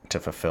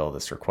fulfill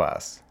this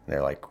request.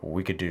 They're like,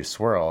 we could do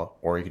swirl,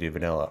 or you could do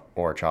vanilla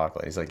or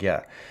chocolate. He's like,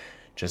 yeah,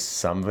 just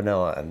some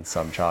vanilla and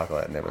some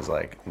chocolate. And it was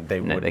like they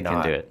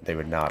can do it. They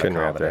would not couldn't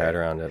wrap their head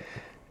around it.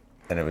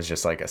 And it was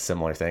just like a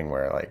similar thing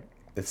where like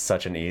it's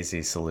such an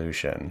easy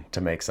solution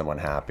to make someone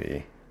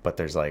happy. But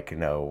there's like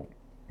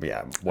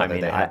whether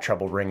they had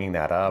trouble ringing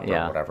that up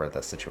or whatever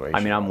the situation.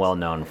 I'm well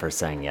known for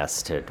saying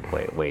yes to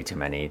way too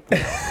many.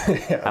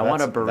 I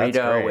want a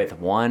burrito with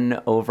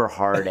 1 over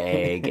hard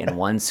egg and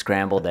 1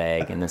 scrambled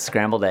egg, and the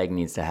scrambled egg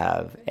needs to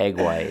have egg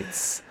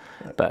whites.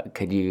 But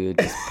could you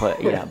just put,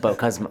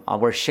 because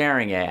we're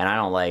sharing it, and I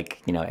don't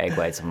like, egg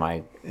whites, and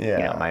my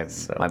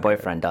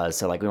boyfriend does.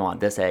 So like, we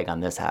want this egg on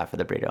this half of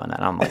the burrito, and then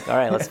I'm like, all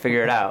right, let's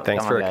figure it out.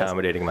 Thanks for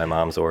accommodating my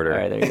mom's order. All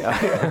right, there you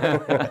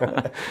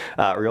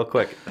go. Real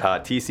quick,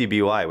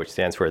 TCBY, which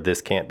stands for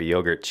This Can't Be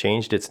Yogurt,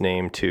 changed its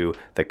name to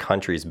the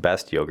country's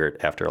best yogurt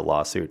after a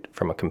lawsuit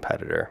from a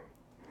competitor.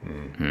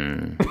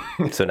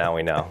 So now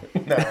we know.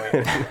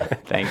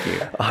 Thank you.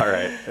 All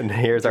right, and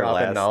here's our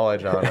last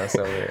knowledge on us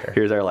over here.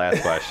 Here's our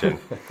last question.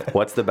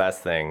 What's the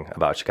best thing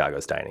about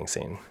Chicago's dining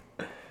scene?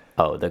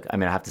 Oh, I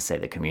have to say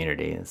the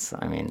community.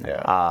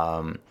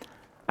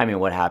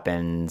 What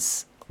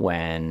happens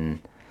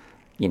when,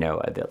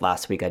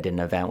 last week I did an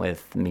event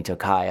with Mito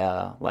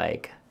Kaya,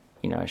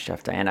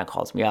 Chef Diana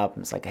calls me up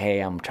and it's like, hey,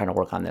 I'm trying to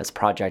work on this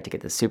project to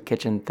get the soup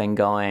kitchen thing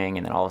going.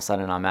 And then all of a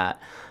sudden I'm at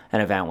an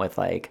event with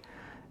like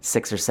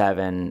 6 or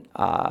 7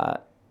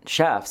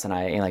 chefs,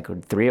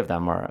 and 3 of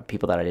them were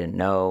people that I didn't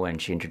know,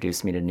 and she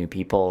introduced me to new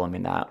people.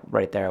 That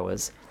right there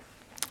was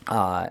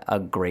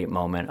a great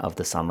moment of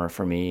the summer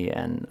for me,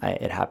 and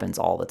it happens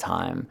all the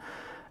time.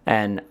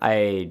 And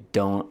I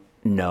don't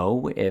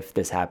know if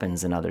this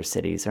happens in other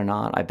cities or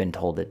not. I've been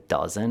told it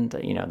doesn't,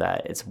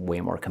 that it's way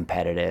more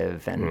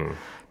competitive and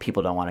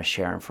people don't want to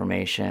share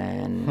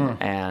information.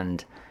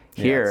 And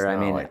here, it's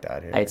not like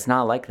that here. It's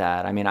not like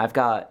that. I've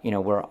got,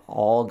 we're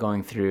all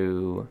going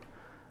through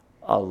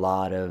a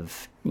lot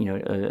of,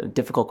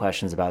 difficult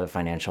questions about the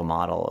financial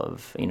model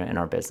of, in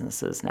our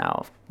businesses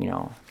now,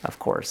 of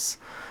course.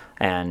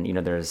 And,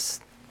 there's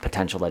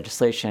potential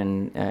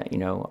legislation,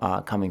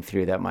 coming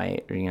through that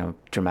might,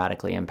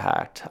 dramatically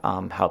impact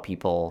how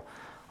people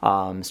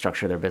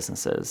structure their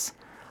businesses.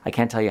 I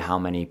can't tell you how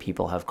many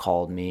people have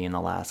called me in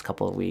the last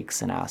couple of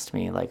weeks and asked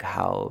me, like,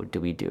 how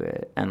do we do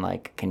it? And,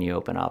 like, can you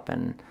open up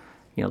and,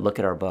 look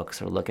at our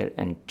books or look at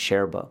and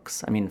share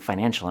books. I mean,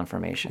 financial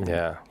information.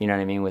 Yeah. You know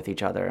what I mean, with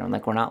each other. And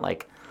like, we're not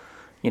like,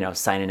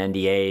 signing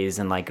NDAs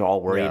and like all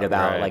worried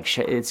about like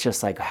it's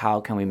just like, how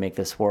can we make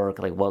this work?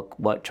 Like,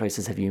 what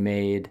choices have you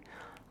made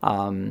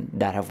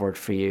that have worked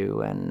for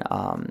you? And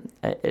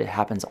it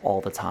happens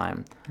all the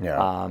time.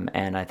 Yeah.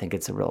 And I think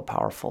it's a real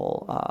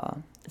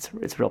powerful.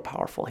 It's real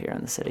powerful here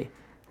in the city.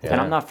 Yeah.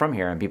 And I'm not from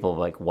here, and people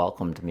like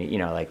welcomed me.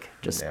 Like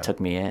just took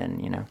me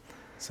in.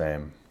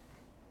 Same.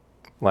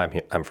 Well,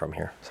 I'm from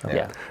here. So.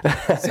 Yeah.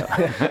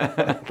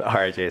 All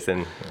right,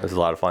 Jason. It was a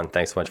lot of fun.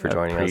 Thanks so much for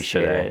joining us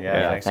today. It.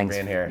 Yeah, thanks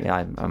for being here.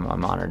 Yeah,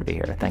 I'm honored to be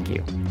here. Thank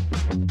you.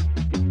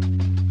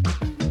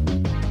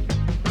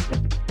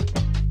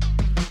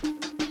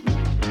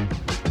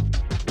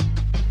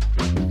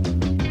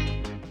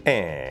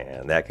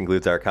 And that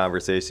concludes our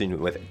conversation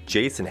with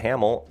Jason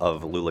Hammel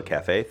of Lula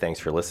Cafe. Thanks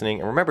for listening.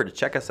 And remember to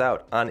check us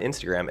out on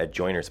Instagram at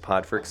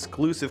JoinersPod for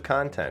exclusive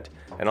content.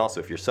 And also,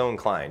 if you're so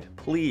inclined,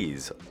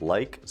 please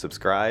like,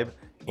 subscribe,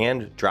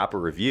 and drop a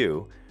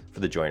review for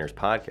the Joiners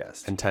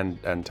podcast.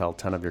 And tell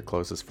 10 of your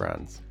closest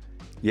friends.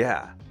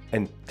 Yeah.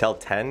 And tell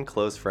 10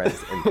 close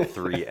friends and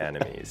 3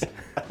 enemies.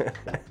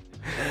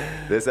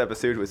 This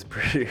episode was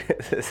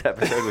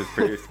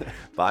produced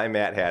by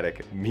Matt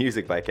Haddock,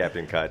 music by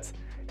Captain Cuts,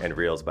 and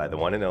reels by the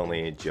one and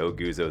only Joe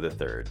Guzzo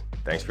III.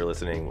 Thanks for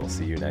listening. We'll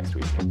see you next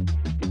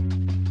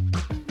week.